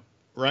talent,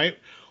 right?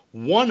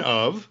 One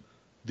of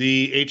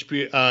the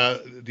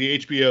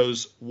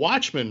HBO's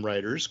Watchmen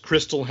writers,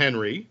 Crystal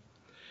Henry,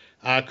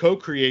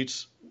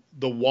 co-creates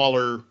the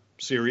Waller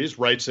series,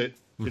 writes it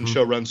and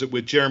show runs it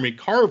with Jeremy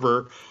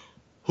Carver,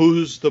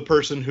 who's the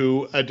person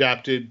who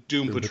adapted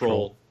Doom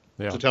Patrol.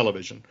 To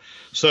television.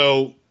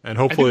 So, and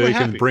hopefully they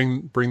can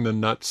bring the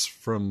nuts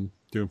from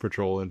Doom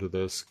Patrol into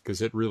this,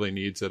 because it really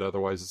needs it.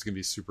 Otherwise, it's going to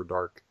be super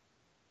dark.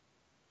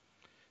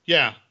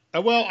 Yeah.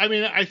 Well, I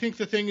mean, I think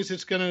the thing is,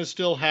 it's going to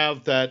still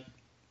have that.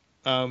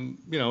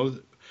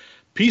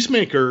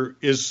 Peacemaker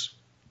is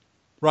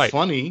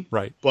funny,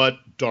 right, but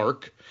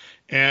dark,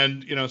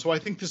 and so I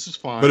think this is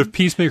fine. But if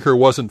Peacemaker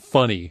wasn't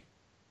funny,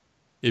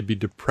 it'd be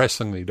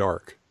depressingly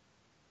dark.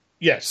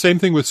 Yes. Same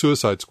thing with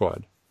Suicide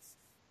Squad.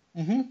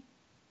 Mm-hmm.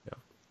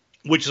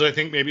 Which is, I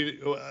think, maybe,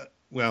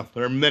 there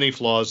are many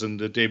flaws in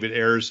the David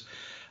Ayers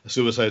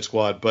Suicide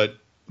Squad, but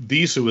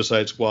the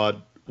Suicide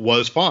Squad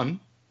was fun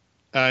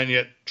and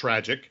yet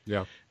tragic.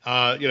 Yeah.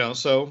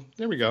 So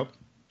there we go.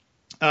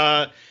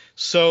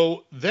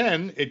 So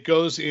then it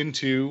goes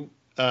into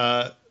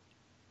the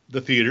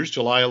theaters,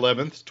 July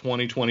 11th,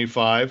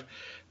 2025.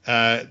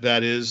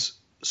 That is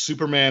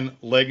Superman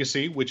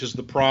Legacy, which is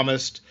the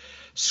promised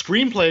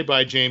screenplay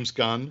by James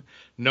Gunn.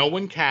 No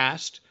one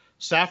cast.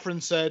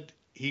 Safran said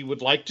he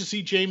would like to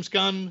see James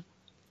Gunn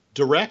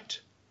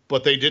direct,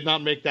 but they did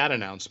not make that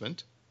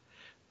announcement.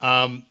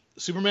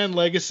 Superman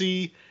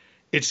Legacy,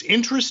 it's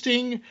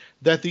interesting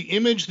that the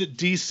image that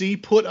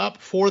DC put up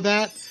for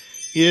that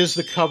is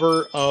the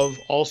cover of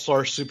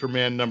All-Star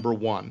Superman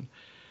 #1.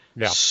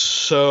 Yeah.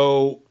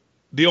 So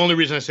the only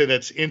reason I say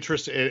that's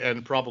interesting,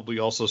 and probably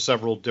also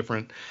several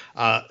different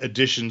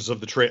editions of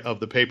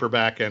the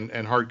paperback and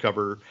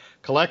hardcover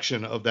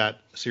collection of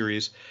that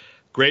series.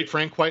 Great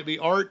Frank Quitely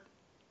art.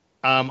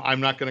 I'm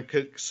not going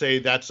to say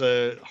that's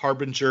a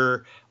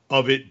harbinger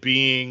of it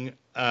being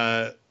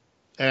an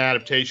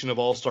adaptation of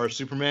All-Star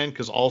Superman,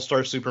 because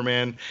All-Star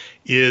Superman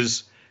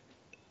is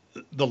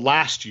the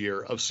last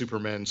year of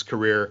Superman's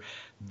career.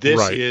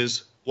 This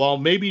is, while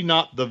maybe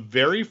not the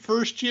very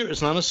first year,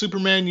 it's not a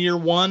Superman year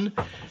one,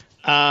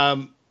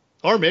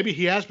 or maybe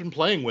he has been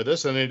playing with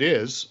us, and it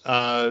is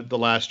the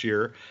last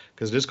year,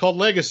 because it is called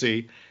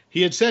Legacy.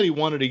 He had said he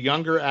wanted a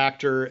younger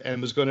actor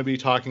and was going to be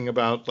talking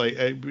about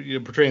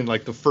portraying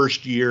like the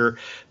first year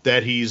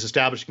that he's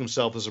establishing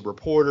himself as a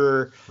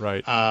reporter.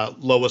 Right.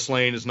 Lois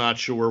Lane is not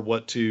sure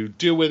what to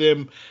do with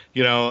him.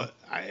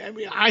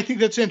 I think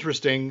that's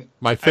interesting.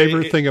 My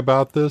favorite thing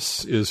about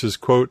this is his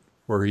quote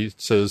where he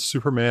says,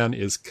 "Superman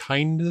is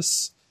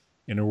kindness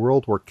in a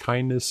world where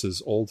kindness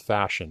is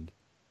old-fashioned,"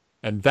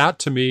 and that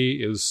to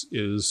me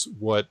is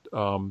what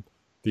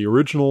the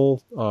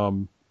original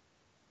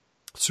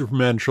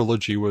Superman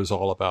trilogy was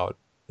all about.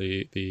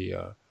 The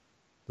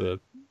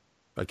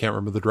I can't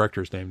remember the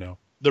director's name now.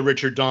 The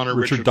Richard Donner.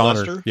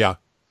 Donner. Yeah.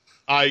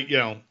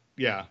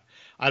 Yeah.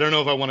 I don't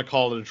know if I want to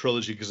call it a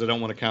trilogy because I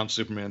don't want to count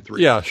Superman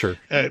 3. Yeah, sure.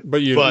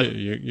 But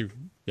you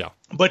yeah.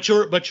 But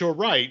you're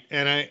right,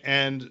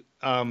 and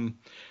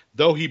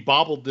though he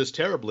bobbled this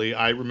terribly,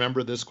 I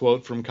remember this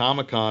quote from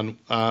Comic-Con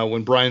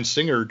when Bryan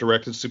Singer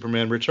directed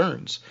Superman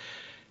Returns.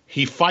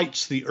 He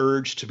fights the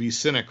urge to be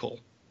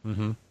cynical,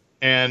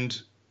 and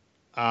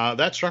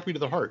that struck me to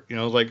the heart.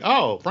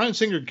 Bryan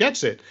Singer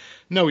gets it.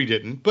 No, he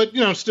didn't, but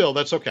still,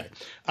 that's okay.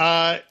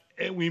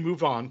 We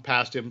move on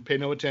past him. Pay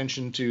no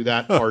attention to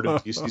that part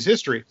of DC's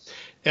history.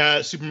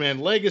 Superman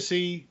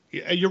Legacy,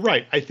 you're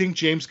right. I think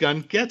James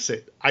Gunn gets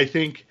it. I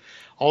think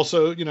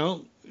also,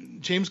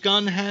 James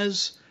Gunn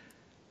has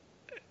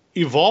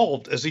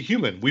evolved as a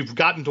human. We've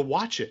gotten to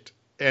watch it,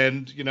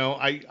 and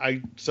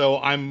so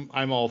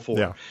I'm all for.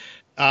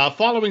 Yeah.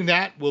 Following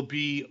that will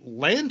be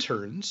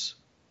Lanterns.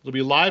 It'll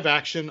be live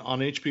action on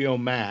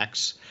HBO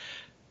Max.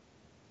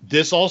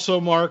 This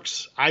also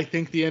marks, I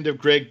think, the end of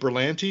Greg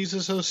Berlanti's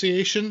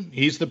association.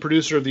 He's the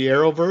producer of the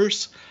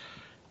Arrowverse.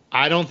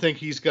 I don't think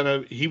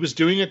he was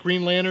doing a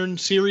Green Lantern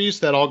series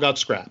that all got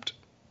scrapped.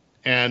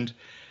 And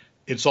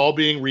it's all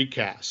being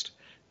recast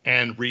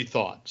and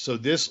rethought. So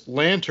this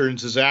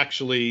Lanterns is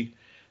actually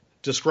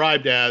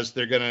described as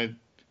they're going to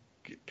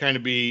kind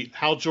of be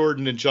Hal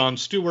Jordan and Jon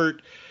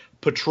Stewart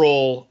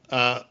patrol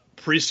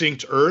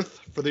Precinct Earth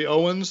for the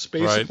Owens,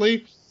 basically.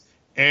 Right.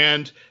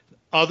 And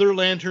other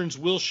Lanterns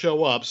will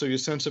show up, so you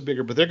sense it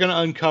bigger, but they're going to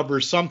uncover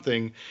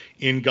something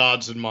in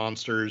Gods and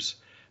Monsters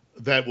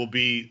that will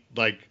be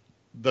like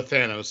the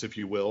Thanos, if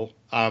you will,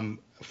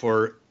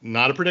 for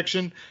not a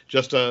prediction,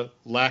 just a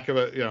lack of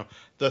the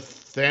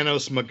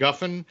Thanos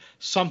MacGuffin,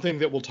 something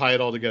that will tie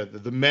it all together,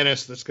 the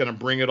menace that's going to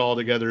bring it all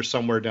together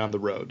somewhere down the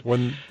road.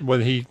 When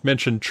he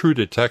mentioned True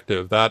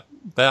Detective, that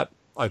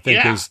I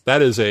think is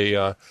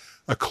a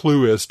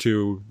clue as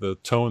to the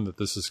tone that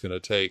this is going to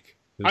take.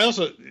 I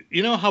also,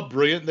 how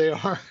brilliant they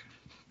are?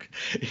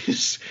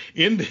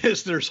 In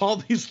this, there's all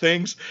these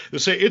things that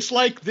say, it's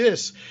like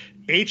this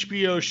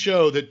HBO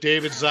show that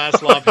David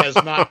Zaslav has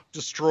not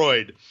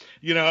destroyed.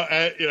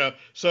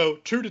 So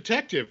True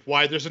Detective,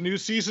 why there's a new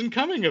season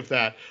coming of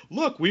that.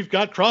 Look, we've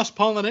got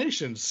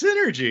cross-pollination,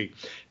 synergy.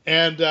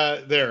 And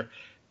there.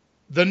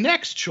 The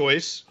next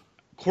choice,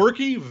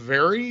 quirky,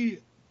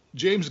 very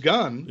James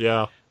Gunn.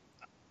 Yeah.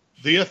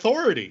 The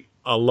Authority.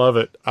 I love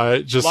it.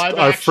 I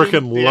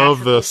freaking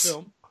love this.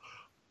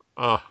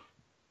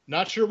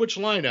 Not sure which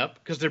lineup,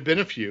 because there've been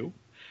a few.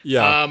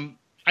 Yeah.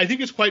 I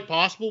think it's quite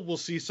possible we'll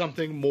see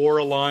something more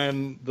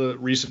along the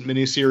recent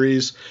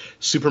miniseries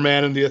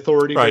Superman and the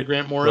Authority by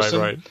Grant Morrison.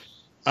 Right.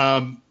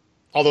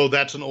 Although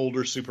that's an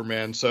older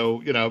Superman,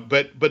 so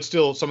but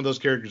still some of those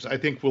characters. I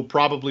think we'll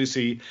probably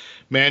see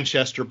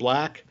Manchester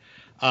Black,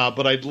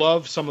 but I'd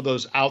love some of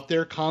those out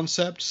there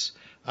concepts.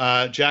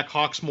 Jack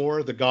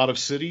Hawksmoor, the God of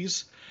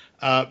Cities,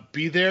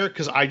 be there,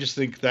 because I just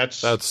think that's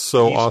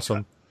so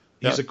awesome.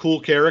 He's a cool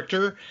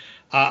character.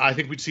 I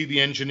think we'd see the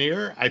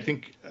Engineer. I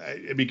think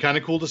it'd be kind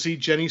of cool to see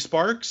Jenny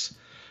Sparks.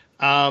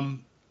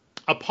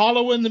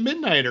 Apollo and the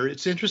Midnighter.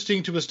 It's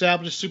interesting to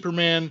establish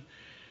Superman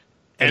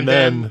and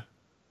then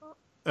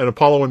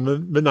Apollo and the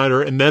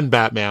Midnighter and then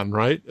Batman,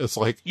 right? It's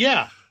like...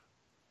 Yeah.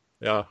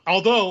 Yeah.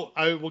 Although,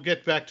 I will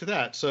get back to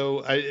that.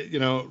 So,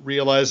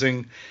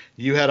 realizing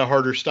you had a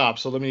harder stop.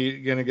 So let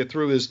me get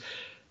through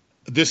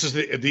this is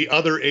the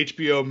other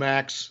HBO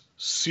Max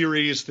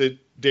series that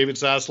David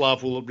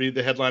Zaslav will read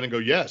the headline and go,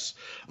 yes,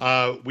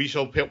 we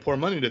shall pour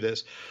money into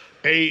this.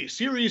 A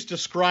series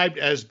described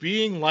as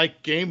being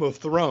like Game of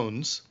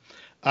Thrones,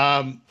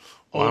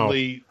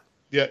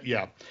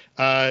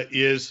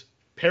 is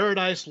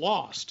Paradise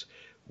Lost,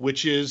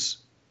 which is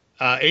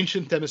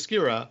ancient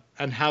Themyscira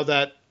and how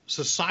that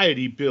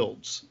society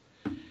builds.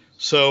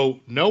 So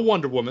no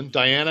Wonder Woman.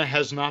 Diana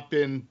has not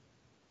been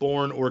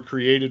born or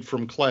created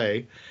from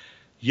clay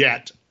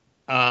yet.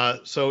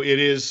 So it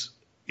is,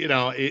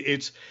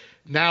 it's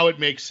now it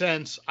makes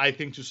sense. I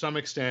think to some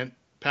extent,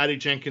 Patty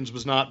Jenkins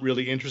was not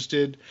really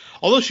interested.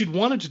 Although she'd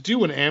wanted to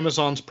do an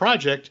Amazon's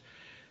project,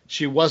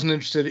 she wasn't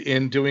interested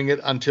in doing it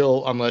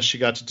unless she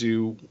got to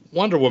do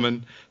Wonder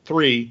Woman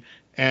 3.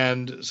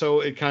 And so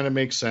it kind of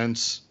makes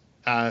sense.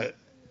 I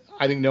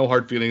think no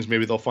hard feelings.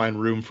 Maybe they'll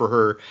find room for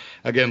her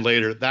again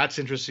later. That's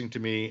interesting to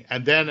me.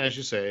 And then, as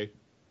you say,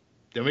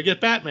 then we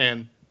get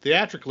Batman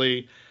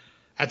theatrically.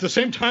 At the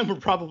same time, we're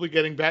probably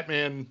getting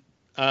Batman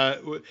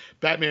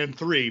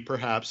 3,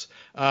 perhaps,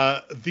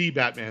 the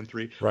Batman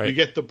 3. Right. We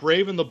get The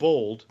Brave and the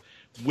Bold,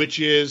 which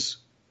is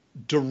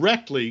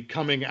directly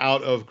coming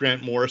out of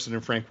Grant Morrison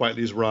and Frank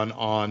Whiteley's run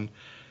on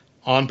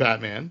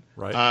Batman.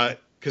 Right.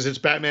 Because it's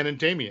Batman and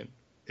Damian.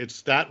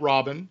 It's that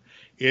Robin.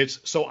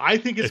 So I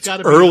think it's got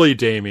to be early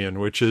Damian,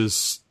 which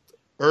is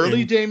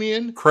early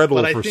Damian.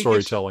 Incredible for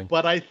storytelling.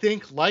 But I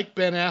think, like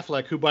Ben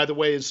Affleck, who, by the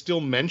way, is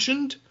still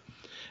mentioned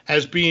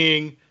as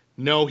being,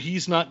 no,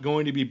 he's not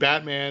going to be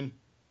Batman,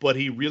 but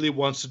he really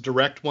wants to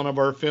direct one of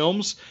our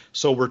films,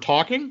 so we're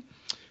talking.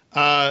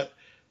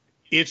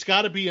 It's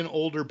got to be an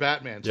older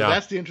Batman. So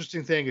that's the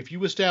interesting thing. If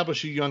you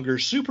establish a younger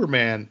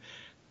Superman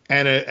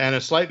and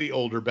a slightly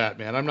older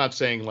Batman, I'm not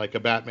saying like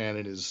a Batman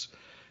in his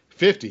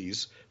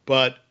 50s,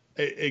 but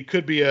it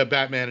could be a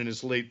Batman in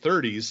his late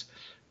 30s,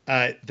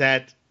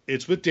 that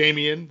it's with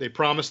Damian. They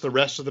promise the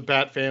rest of the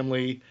Bat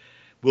family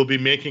will be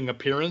making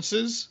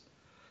appearances.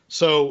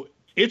 So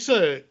it's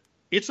a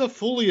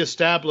fully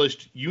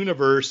established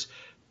universe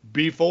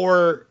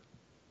before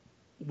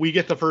we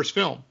get the first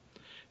film.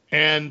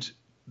 And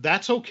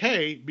that's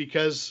okay,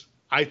 because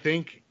I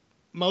think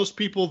most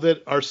people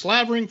that are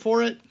slavering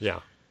for it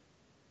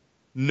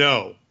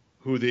know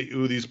where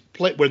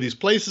these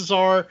places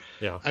are.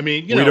 Yeah. I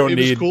mean,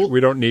 we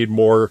don't need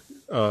more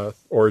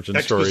origin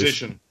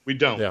exposition. Stories. We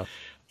don't. Yeah.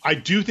 I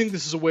do think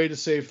this is a way to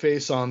save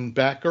face on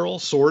Batgirl,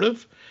 sort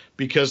of,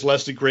 because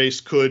Leslie Grace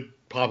could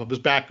pop up as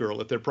Batgirl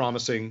if they're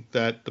promising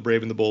that the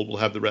Brave and the Bold will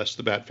have the rest of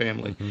the Bat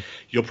family. Mm-hmm.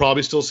 You'll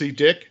probably still see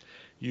Dick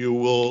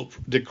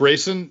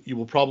Grayson.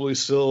 You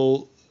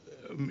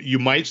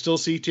might still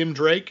see Tim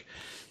Drake.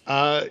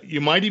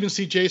 You might even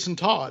see Jason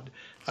Todd.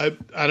 I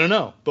don't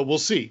know, but we'll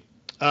see.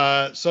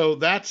 So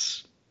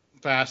that's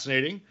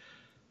fascinating.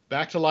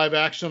 Back to live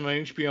action on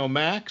HBO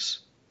Max,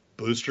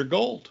 Booster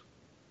Gold.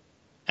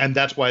 And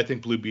that's why I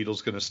think Blue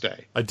Beetle's going to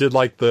stay. I did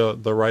like the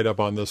write-up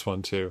on this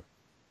one, too.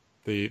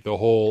 The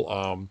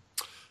whole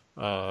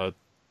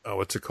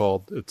what's it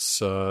called?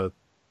 It's Imposter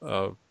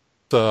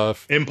syndrome.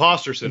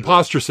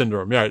 Imposter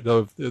syndrome. Yeah,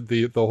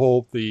 the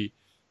whole the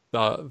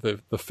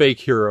fake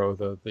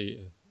hero.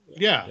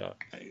 Yeah,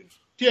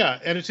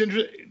 and it's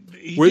interesting.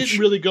 He didn't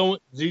really go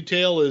into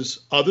detail as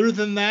other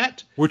than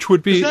that. Which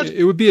would be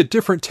it would be a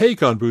different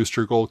take on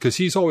Booster Gold, because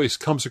he's always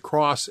comes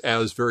across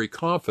as very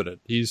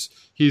confident. He's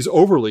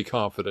overly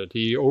confident.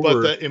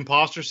 But the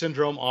imposter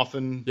syndrome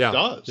often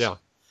does. Yeah.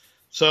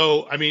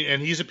 So I mean,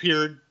 and he's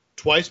appeared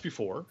twice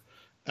before.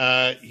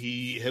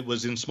 He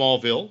was in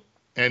Smallville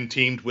and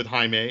teamed with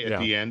Jaime at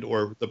the end,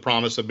 or the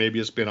promise of maybe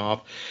a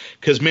spinoff.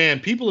 Because man,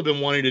 people have been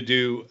wanting to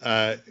do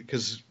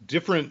because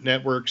different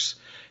networks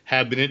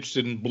have been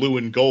interested in Blue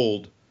and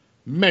Gold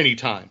many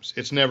times.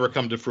 It's never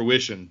come to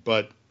fruition,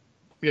 but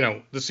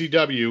the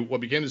CW, what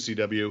became the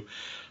CW,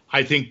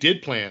 I think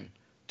did plan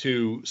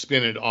to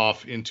spin it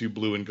off into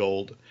Blue and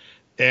Gold,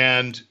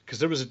 and because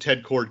there was a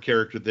Ted Kord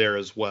character there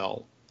as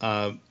well,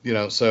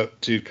 so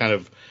to kind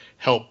of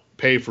help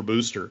pay for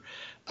Booster,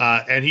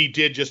 and he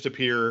did just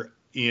appear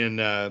in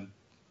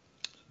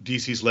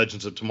DC's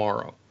Legends of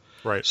Tomorrow,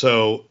 right?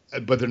 So,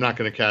 but they're not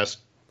going to cast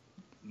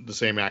the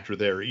same actor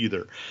there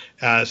either.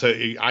 So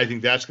I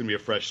think that's going to be a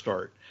fresh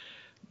start.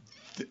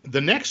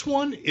 The next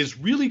one is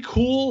really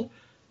cool,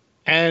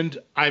 and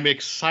I'm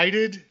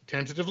excited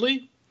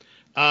tentatively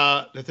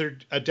that they're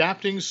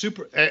adapting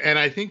and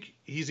I think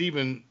he's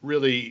even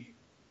really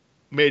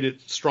made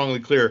it strongly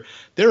clear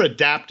they're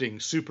adapting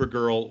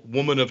Supergirl,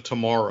 Woman of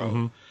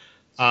Tomorrow,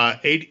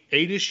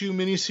 8-issue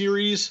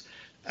miniseries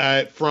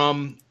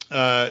from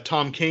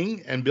Tom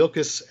King and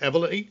Bilquis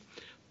Evely.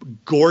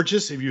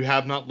 Gorgeous if you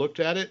have not looked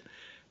at it.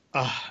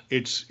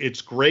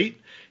 It's great.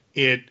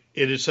 It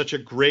is such a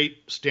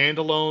great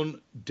standalone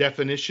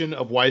definition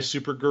of why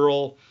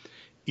Supergirl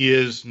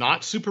is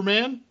not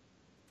Superman,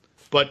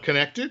 but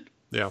connected.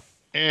 Yeah.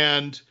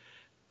 And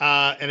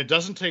it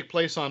doesn't take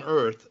place on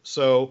Earth.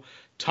 So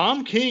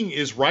Tom King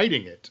is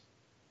writing it,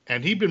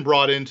 and he'd been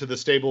brought into the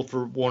stable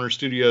for Warner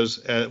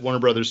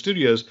Brothers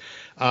Studios,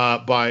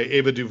 by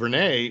Ava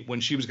DuVernay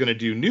when she was going to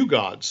do New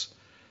Gods.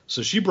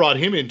 So she brought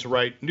him in to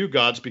write New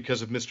Gods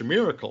because of Mr.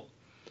 Miracle.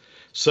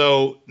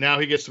 So now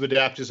he gets to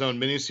adapt his own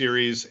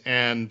miniseries,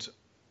 and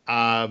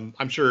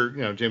I'm sure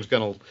James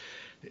Gunn will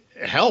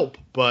help,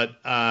 but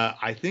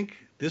I think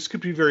this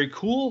could be very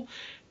cool.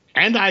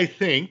 And I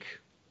think,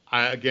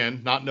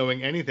 again, not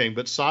knowing anything,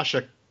 but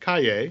Sasha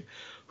Calle,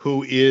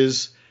 who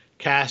is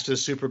cast as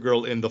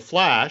Supergirl in The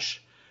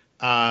Flash,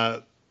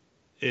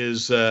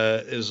 is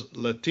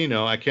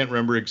Latino. I can't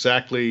remember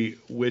exactly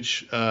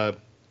which Latin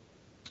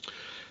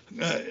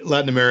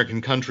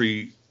American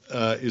country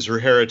is her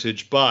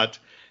heritage, but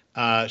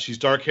she's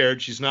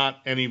dark-haired. She's not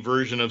any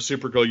version of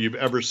Supergirl you've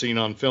ever seen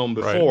on film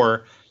before.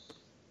 Right.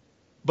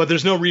 But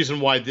there's no reason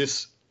why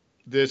this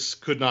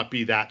could not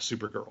be that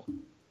Supergirl.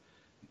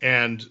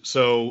 And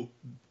so,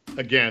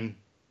 again,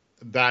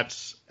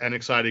 that's an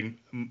exciting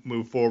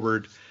move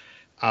forward.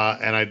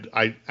 And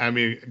I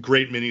mean,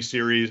 great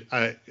miniseries.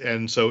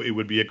 And so it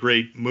would be a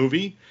great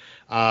movie.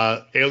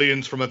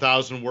 Aliens from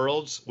 1,000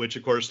 Worlds, which,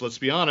 of course, let's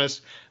be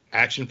honest,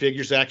 action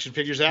figures. And,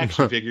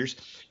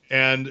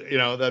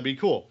 that'd be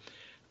cool.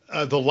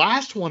 The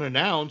last one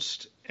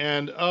announced,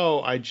 and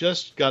I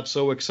just got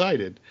so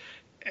excited.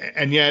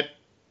 And yet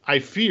I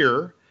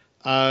fear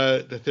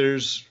that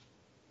there's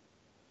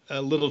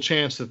a little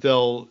chance that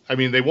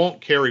they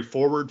won't carry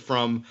forward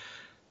from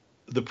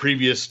the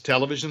previous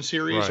television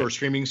series or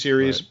streaming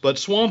series, but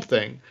Swamp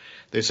Thing,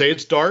 they say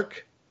it's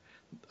dark.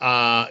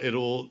 They're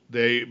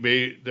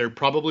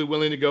probably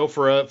willing to go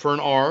for an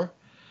R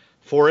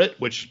for it,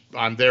 which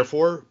I'm there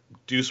for.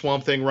 Do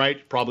Swamp Thing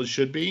right, probably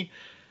should be.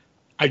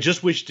 I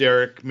just wish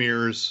Derek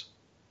Mears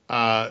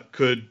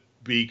could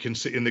be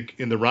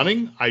in the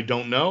running. I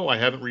don't know. I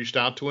haven't reached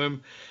out to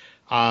him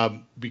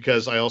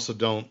because I also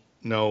don't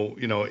know,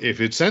 if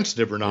it's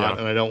sensitive or not,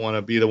 and I don't want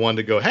to be the one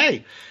to go,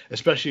 hey,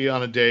 especially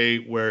on a day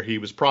where he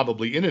was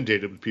probably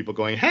inundated with people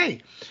going,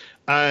 hey,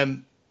 I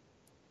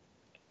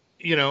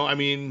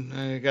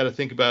got to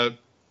think about,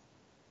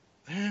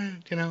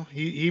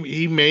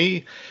 he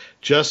may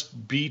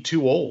just be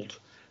too old.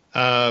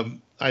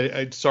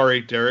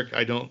 Sorry, Derek,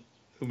 I don't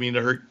mean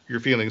to hurt your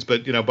feelings,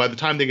 but by the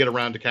time they get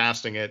around to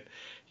casting it,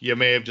 you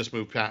may have just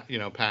moved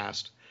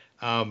past.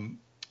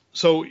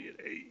 So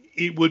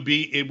it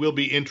will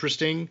be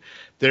interesting.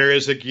 There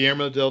is a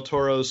Guillermo del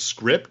Toro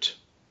script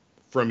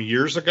from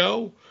years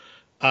ago,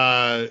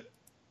 although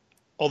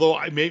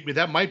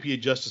that might be a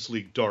Justice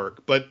League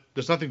Dark, but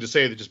there's nothing to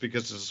say that just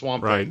because it's a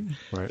Swamp Thing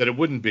that it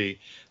wouldn't be.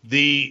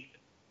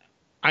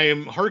 I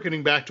am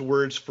hearkening back to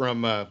words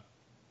from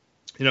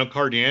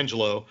Car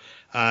D'Angelo,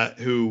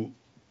 who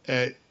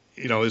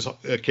has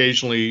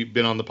occasionally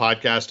been on the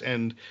podcast,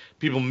 and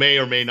people may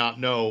or may not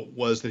know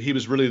was that he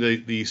was really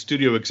the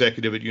studio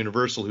executive at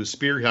Universal who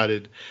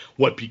spearheaded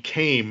what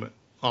became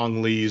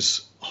Ang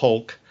Lee's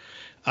Hulk.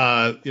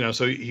 So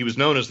he was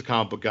known as the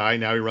comic book guy.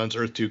 Now he runs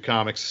Earth 2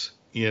 Comics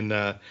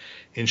in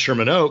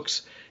Sherman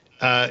Oaks.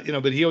 But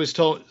he always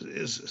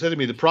said to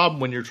me, the problem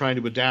when you're trying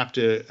to adapt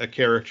a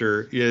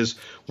character is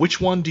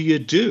which one do you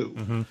do?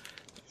 Mm-hmm.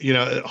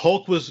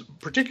 Hulk was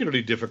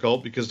particularly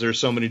difficult because there's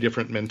so many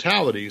different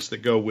mentalities that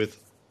go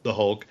with the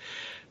Hulk.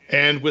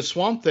 And with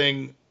Swamp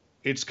Thing,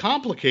 it's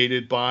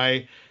complicated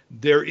by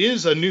there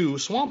is a new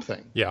Swamp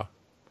Thing. Yeah.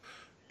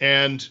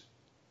 And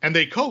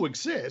they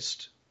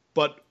coexist,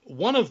 but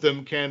one of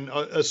them can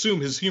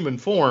assume his human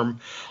form,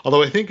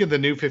 although I think in the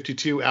New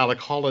 52, Alec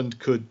Holland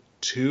could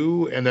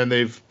too, and then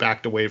they've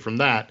backed away from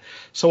that.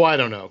 So I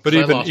don't know. But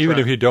even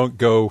if you don't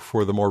go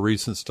for the more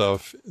recent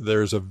stuff,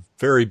 there's a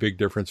very big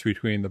difference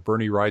between the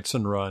Bernie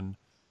Wrightson run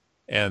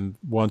and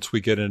once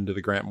we get into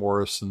the Grant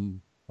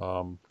Morrison.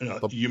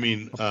 You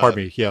mean?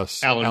 Pardon me.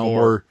 Yes, Alan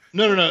Moore.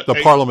 No. The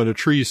Parliament of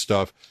Trees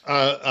stuff.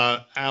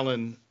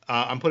 Alan.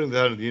 I'm putting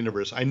that out in the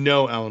universe. I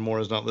know Alan Moore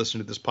is not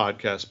listening to this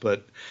podcast,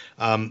 but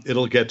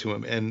it'll get to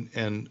him.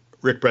 And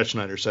Rick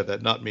Bretschneider said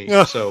that, not me.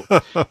 So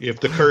if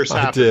the curse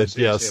happens, I did,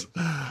 yes.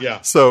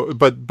 Yeah. So,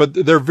 but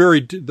they're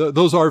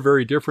those are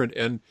very different.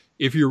 And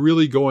if you're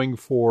really going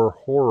for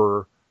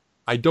horror,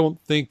 I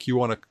don't think you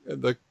want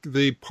to.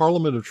 The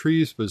Parliament of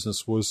Trees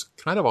business was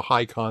kind of a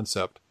high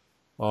concept,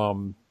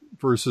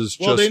 versus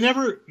just. Well, they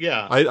never.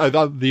 Yeah. I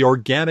thought the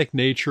organic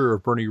nature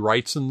of Bernie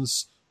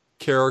Wrightson's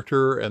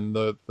character and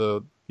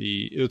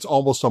it's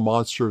almost a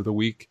Monster of the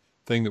Week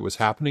thing that was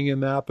happening in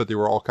that, but they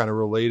were all kind of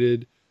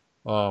related.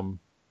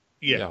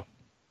 Yeah.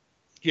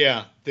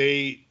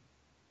 The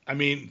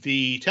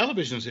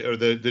television or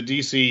the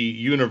DC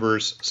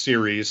Universe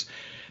series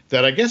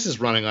that I guess is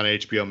running on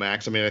HBO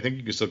Max. I mean, I think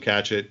you can still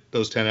catch it.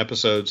 Those 10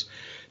 episodes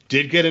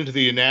did get into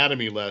the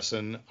anatomy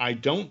lesson. I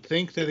don't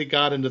think that it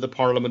got into the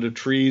Parliament of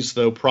Trees,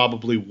 though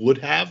probably would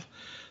have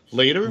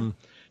later.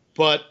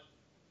 But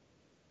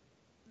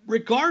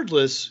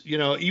regardless,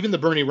 even the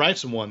Bernie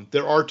Wrightson one,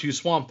 there are two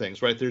Swamp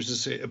Things, right? There's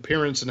this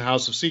appearance in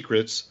House of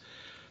Secrets,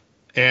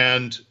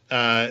 and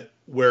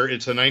where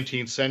it's a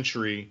 19th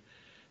century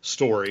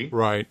story,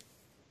 right?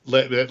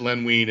 That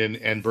Len Wein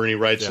and Bernie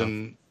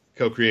Wrightson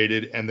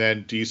co-created, and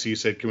then DC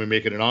said, "Can we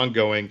make it an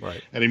ongoing?"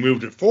 Right. And he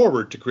moved it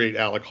forward to create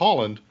Alec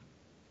Holland,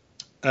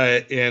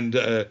 I think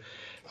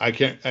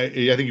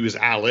he was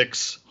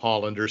Alex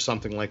Holland or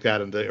something like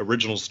that in the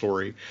original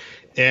story,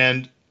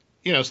 and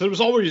so there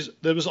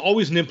was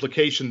always an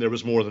implication there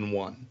was more than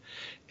one,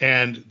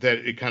 and that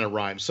it kind of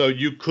rhymes. So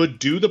you could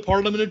do the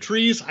Parliament of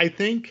Trees, I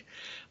think.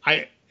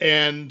 I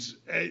don't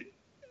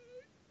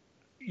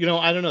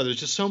know. There's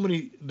just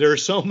there are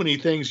so many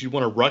things you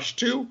want to rush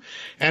to.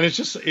 And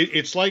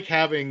it's like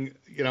having,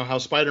 how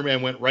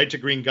Spider-Man went right to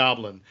Green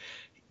Goblin.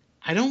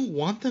 I don't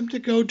want them to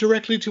go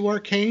directly to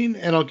Arcane,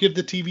 and I'll give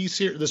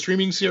the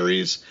streaming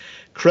series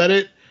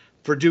credit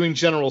for doing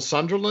General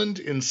Sunderland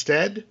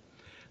instead.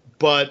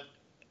 But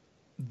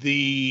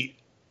the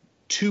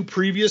two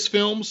previous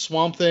films,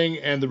 Swamp Thing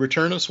and The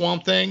Return of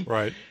Swamp Thing,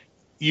 right,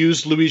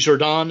 used Louis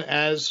Jourdan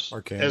as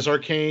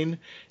Arcane,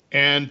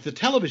 and the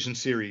television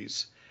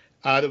series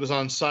that was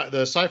on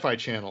the Sci-Fi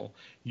Channel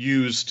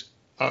used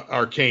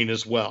Arcane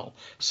as well.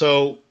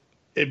 So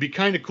it'd be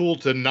kind of cool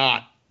to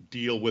not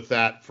deal with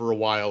that for a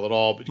while at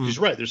all. Because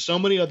you're right, there's so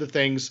many other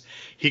things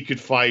he could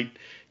fight.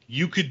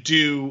 You could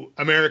do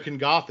American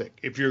Gothic.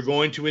 If you're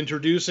going to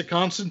introduce a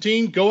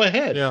Constantine, go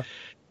ahead. Yeah.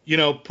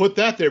 Put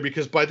that there,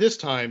 because by this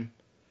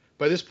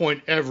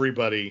point,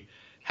 everybody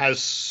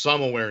has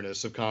some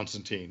awareness of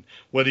Constantine.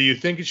 Whether you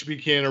think it should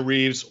be Keanu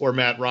Reeves or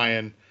Matt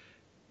Ryan,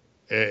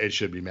 it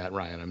should be Matt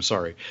Ryan. I'm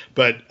sorry,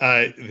 but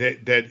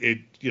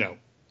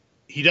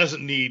he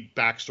doesn't need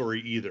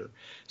backstory either.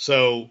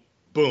 So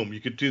boom, you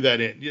could do that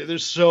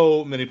there's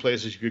so many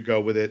places you could go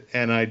with it,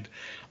 and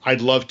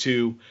I'd love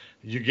to.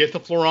 You get the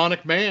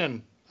Floronic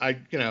Man. I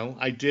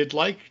did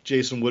like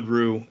Jason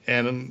Woodrue,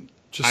 and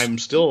I'm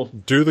still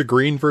do the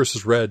green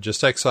versus red.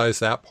 Just excise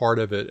that part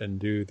of it and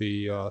do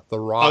the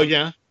rot. Oh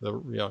yeah,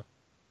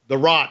 the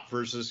rot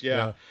versus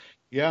yeah.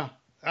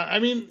 I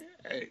mean,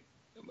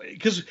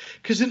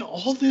 because in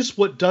all this,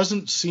 what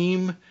doesn't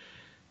seem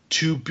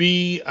to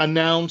be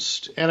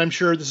announced, and I'm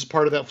sure this is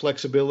part of that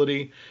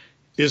flexibility,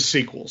 is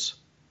sequels.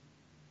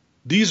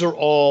 These are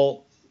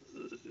all,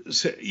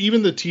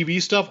 even the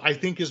TV stuff, I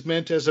think is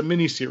meant as a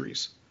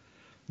miniseries.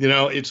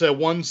 It's a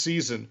one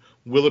season.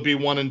 Will it be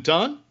one and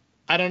done?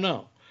 I don't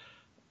know.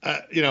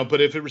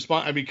 But if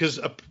it because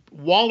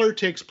Waller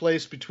takes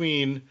place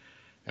between,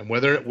 and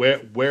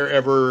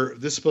wherever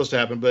this is supposed to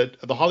happen, but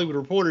the Hollywood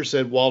Reporter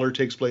said Waller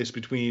takes place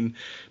between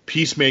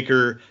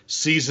Peacemaker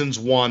seasons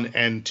 1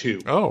 and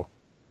 2. Oh,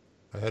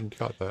 I hadn't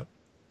caught that.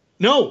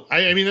 No,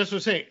 I mean, that's what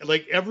I'm saying.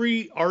 Like,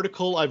 every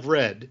article I've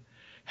read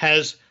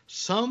has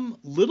some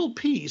little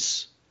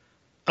piece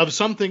of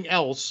something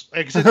else.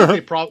 Because I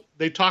think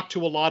they talk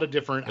to a lot of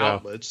different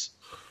outlets,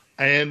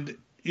 and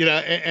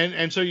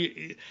and so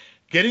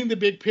getting the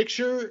big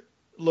picture.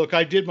 Look,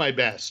 I did my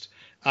best,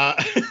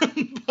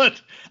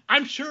 but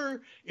I'm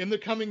sure in the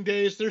coming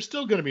days there's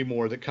still going to be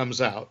more that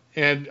comes out,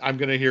 and I'm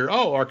going to hear,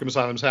 Arkham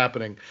Asylum's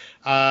happening.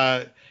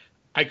 I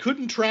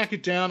couldn't track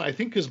it down. I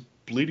think because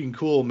Bleeding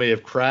Cool may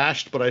have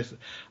crashed, but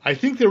I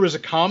think there was a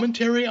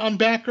commentary on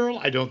Batgirl.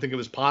 I don't think it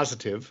was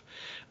positive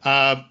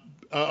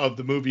of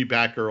the movie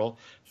Batgirl,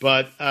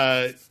 but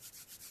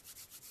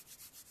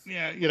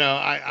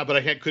Yeah, but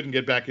I couldn't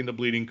get back into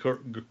Bleeding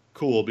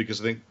Cool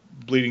because I think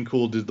Bleeding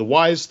Cool did the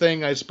wise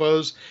thing, I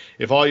suppose.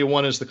 If all you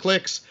want is the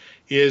clicks,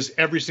 is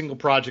every single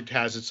project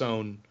has its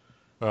own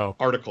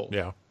article.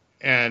 Yeah.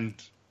 And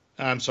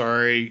I'm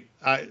sorry,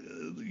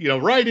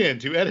 write in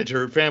to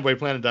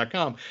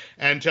editor@fanboyplanet.com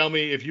and tell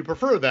me if you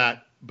prefer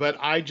that. But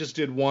I just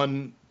did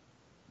one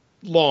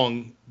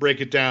long break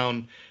it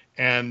down,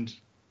 and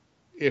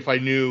if I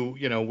knew,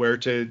 where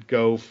to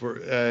go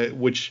for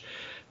which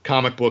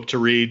comic book to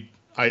read,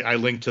 I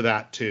linked to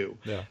that too.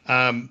 Yeah.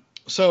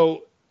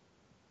 So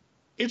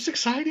it's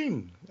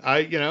exciting. But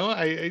I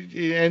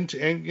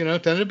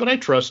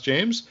trust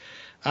James.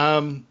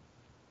 And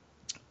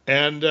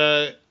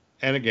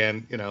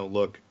again,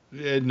 look,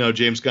 no,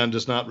 James Gunn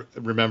does not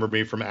remember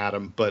me from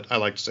Adam, but I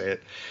like to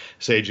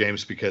say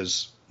James,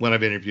 because when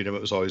I've interviewed him,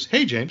 it was always,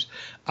 hey, James.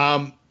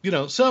 I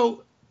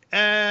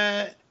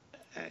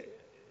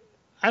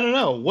don't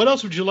know. What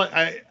else would you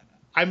like?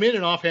 I made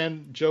an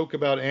offhand joke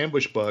about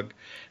Ambush Bug,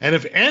 and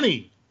if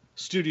any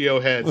studio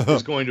head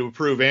is going to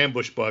approve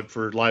Ambush Bug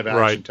for live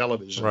action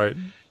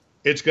television,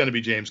 it's going to be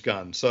James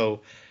Gunn.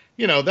 So,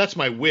 that's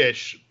my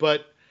wish,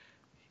 but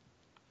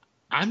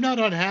I'm not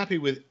unhappy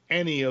with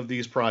any of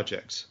these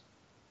projects.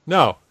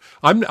 No,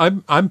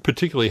 I'm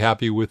particularly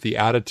happy with the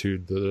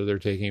attitude that they're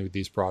taking with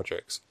these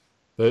projects.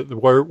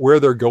 Where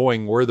they're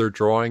going, where they're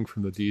drawing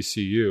from the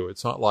DCU.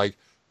 It's not like,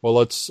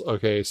 well,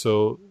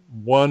 so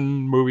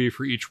one movie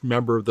for each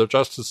member of the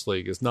Justice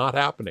League is not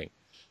happening.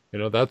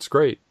 That's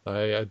great.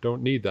 I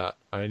don't need that.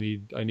 I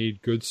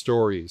need good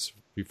stories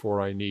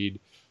before I need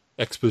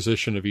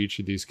exposition of each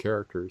of these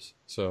characters.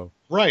 So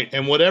right,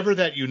 and whatever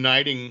that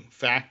uniting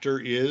factor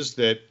is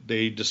that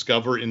they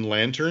discover in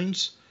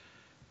Lanterns,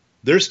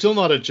 there's still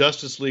not a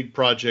Justice League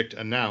project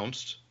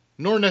announced,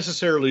 nor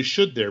necessarily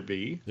should there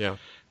be. Yeah.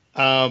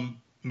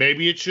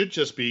 Maybe it should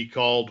just be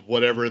called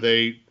whatever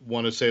they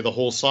want to say the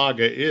whole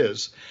saga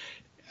is.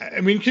 I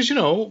mean, because,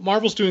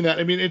 Marvel's doing that.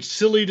 I mean, it's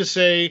silly to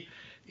say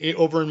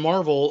over in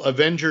Marvel,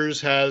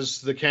 Avengers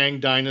has the Kang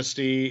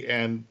Dynasty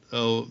and,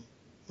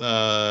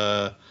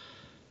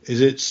 is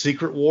it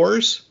Secret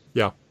Wars?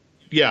 Yeah.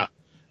 Yeah.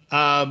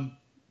 And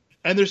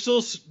they're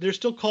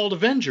still called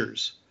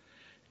Avengers.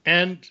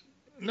 And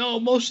no,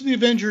 most of the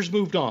Avengers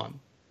moved on.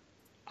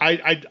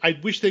 I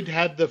wish they'd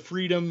had the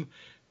freedom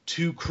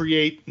to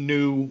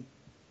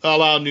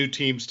allow new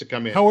teams to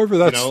come in. However,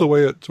 that's the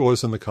way it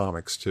was in the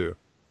comics too.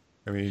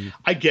 I mean,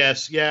 I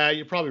guess, yeah,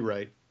 you're probably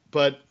right.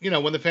 But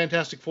when the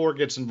Fantastic Four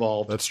gets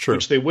involved, that's true,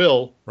 which they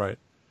will, right?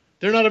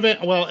 They're not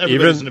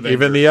everybody's an Avenger.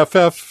 Even the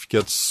FF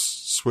gets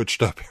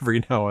switched up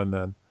every now and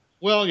then.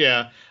 Well,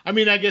 yeah. I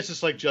mean, I guess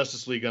it's like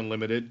Justice League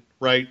Unlimited,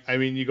 right? I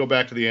mean, you go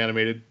back to the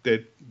animated,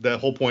 the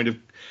whole point of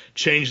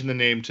changing the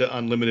name to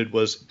Unlimited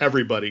was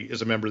everybody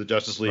is a member of the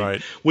Justice League,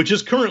 right, which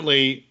is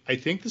currently, I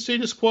think, the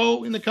status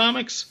quo in the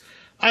comics.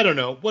 I don't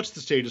know. What's the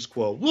status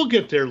quo? We'll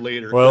get there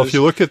later. Well, if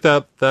you look at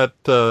that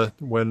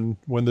when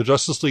the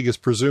Justice League is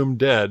presumed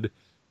dead,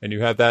 and you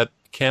have that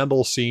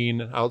candle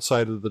scene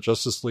outside of the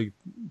Justice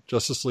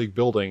League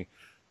building,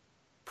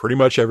 pretty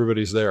much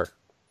everybody's there.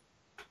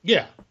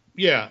 Yeah.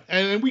 Yeah,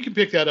 and we can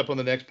pick that up on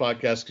the next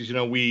podcast because,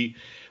 we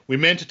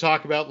meant to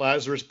talk about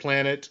Lazarus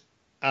Planet.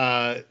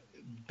 There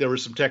were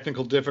some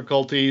technical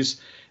difficulties.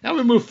 Now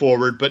we move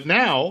forward, but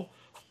now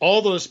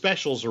all those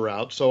specials are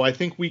out, so I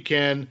think we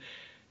can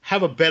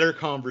have a better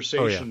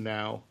conversation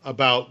now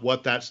about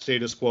what that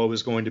status quo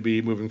is going to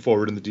be moving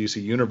forward in the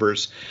DC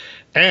universe.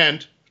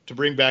 And to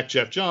bring back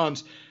Jeff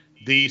Johns,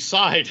 the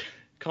side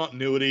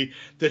continuity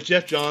that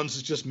Jeff Johns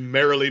is just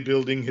merrily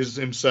building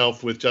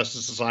himself with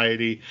Justice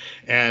Society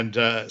and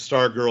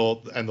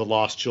Stargirl and the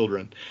Lost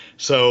Children.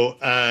 So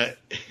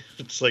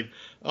it's like,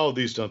 oh,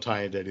 these don't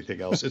tie into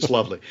anything else. It's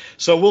lovely.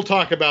 So we'll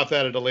talk about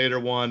that at a later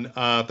one.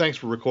 Thanks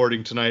for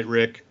recording tonight,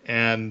 Rick.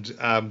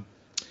 And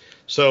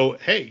so,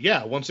 hey,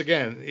 yeah, once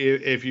again,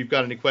 if you've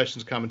got any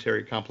questions,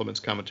 commentary,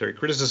 compliments, commentary,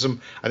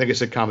 criticism, I think I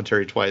said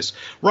commentary twice,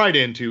 write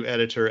into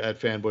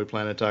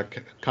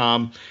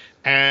editor@fanboyplanet.com.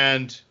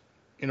 And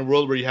in a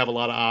world where you have a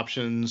lot of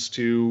options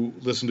to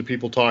listen to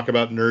people talk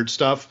about nerd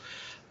stuff,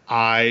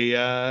 I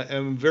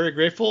am very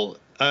grateful,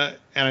 and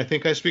I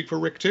think I speak for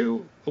Rick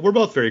too. We're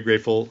both very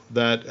grateful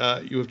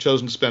that you have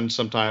chosen to spend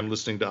some time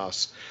listening to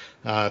us.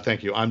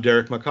 Thank you. I'm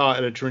Derek McCaw,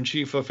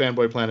 Editor-in-Chief of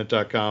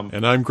FanboyPlanet.com.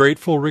 And I'm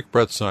grateful Rick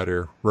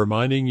Brettsnyder,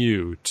 reminding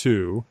you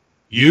to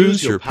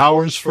use your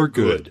powers for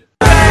good.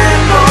 I'll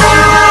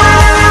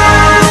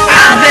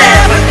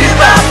never give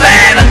up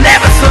and I'll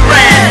never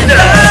surrender.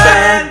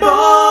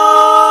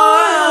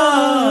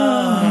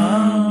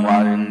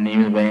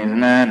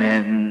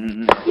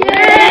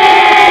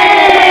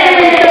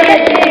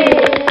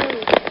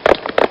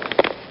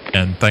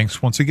 And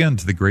thanks once again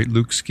to the great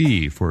Luke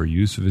Ski for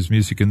use of his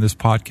music in this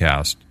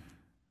podcast.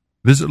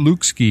 Visit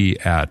Luke Ski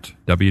at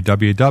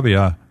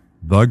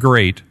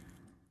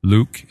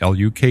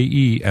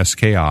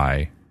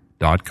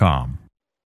www.thegreatlukeski.com.